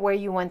work, where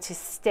you want to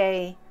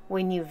stay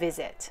when you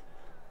visit.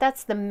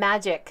 That's the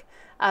magic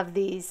of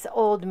these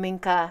old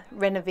Minka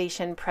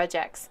renovation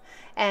projects.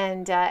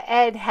 And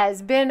Ed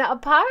has been a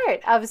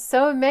part of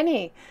so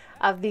many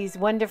of these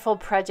wonderful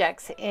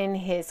projects in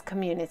his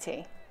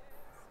community.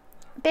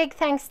 Big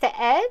thanks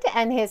to Ed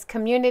and his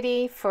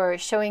community for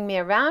showing me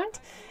around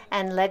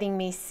and letting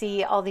me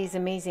see all these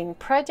amazing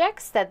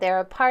projects that they're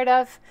a part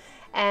of.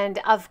 And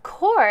of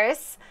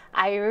course,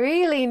 I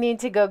really need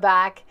to go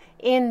back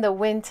in the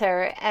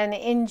winter and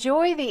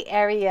enjoy the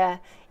area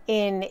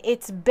in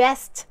its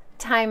best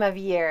time of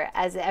year,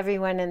 as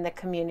everyone in the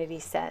community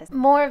says.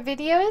 More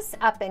videos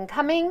up and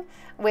coming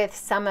with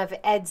some of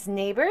Ed's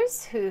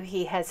neighbors who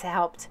he has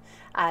helped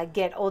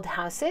get old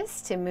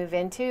houses to move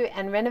into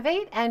and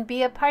renovate and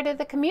be a part of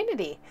the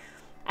community.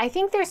 I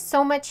think there's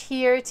so much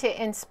here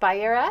to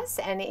inspire us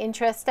and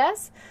interest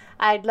us.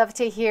 I'd love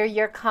to hear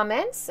your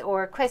comments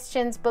or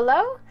questions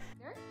below.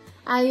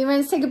 You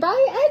want to say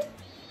goodbye, Ed?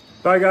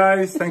 Bye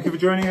guys, thank you for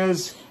joining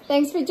us.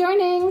 Thanks for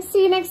joining.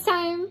 See you next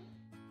time.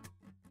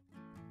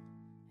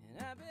 And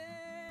I've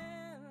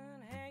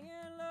been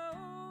hanging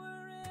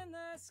lower in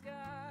the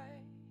sky.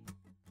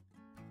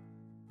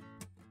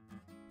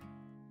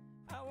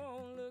 I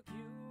won't look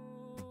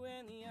you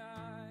in the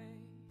eye.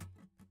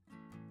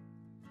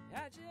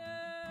 I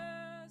just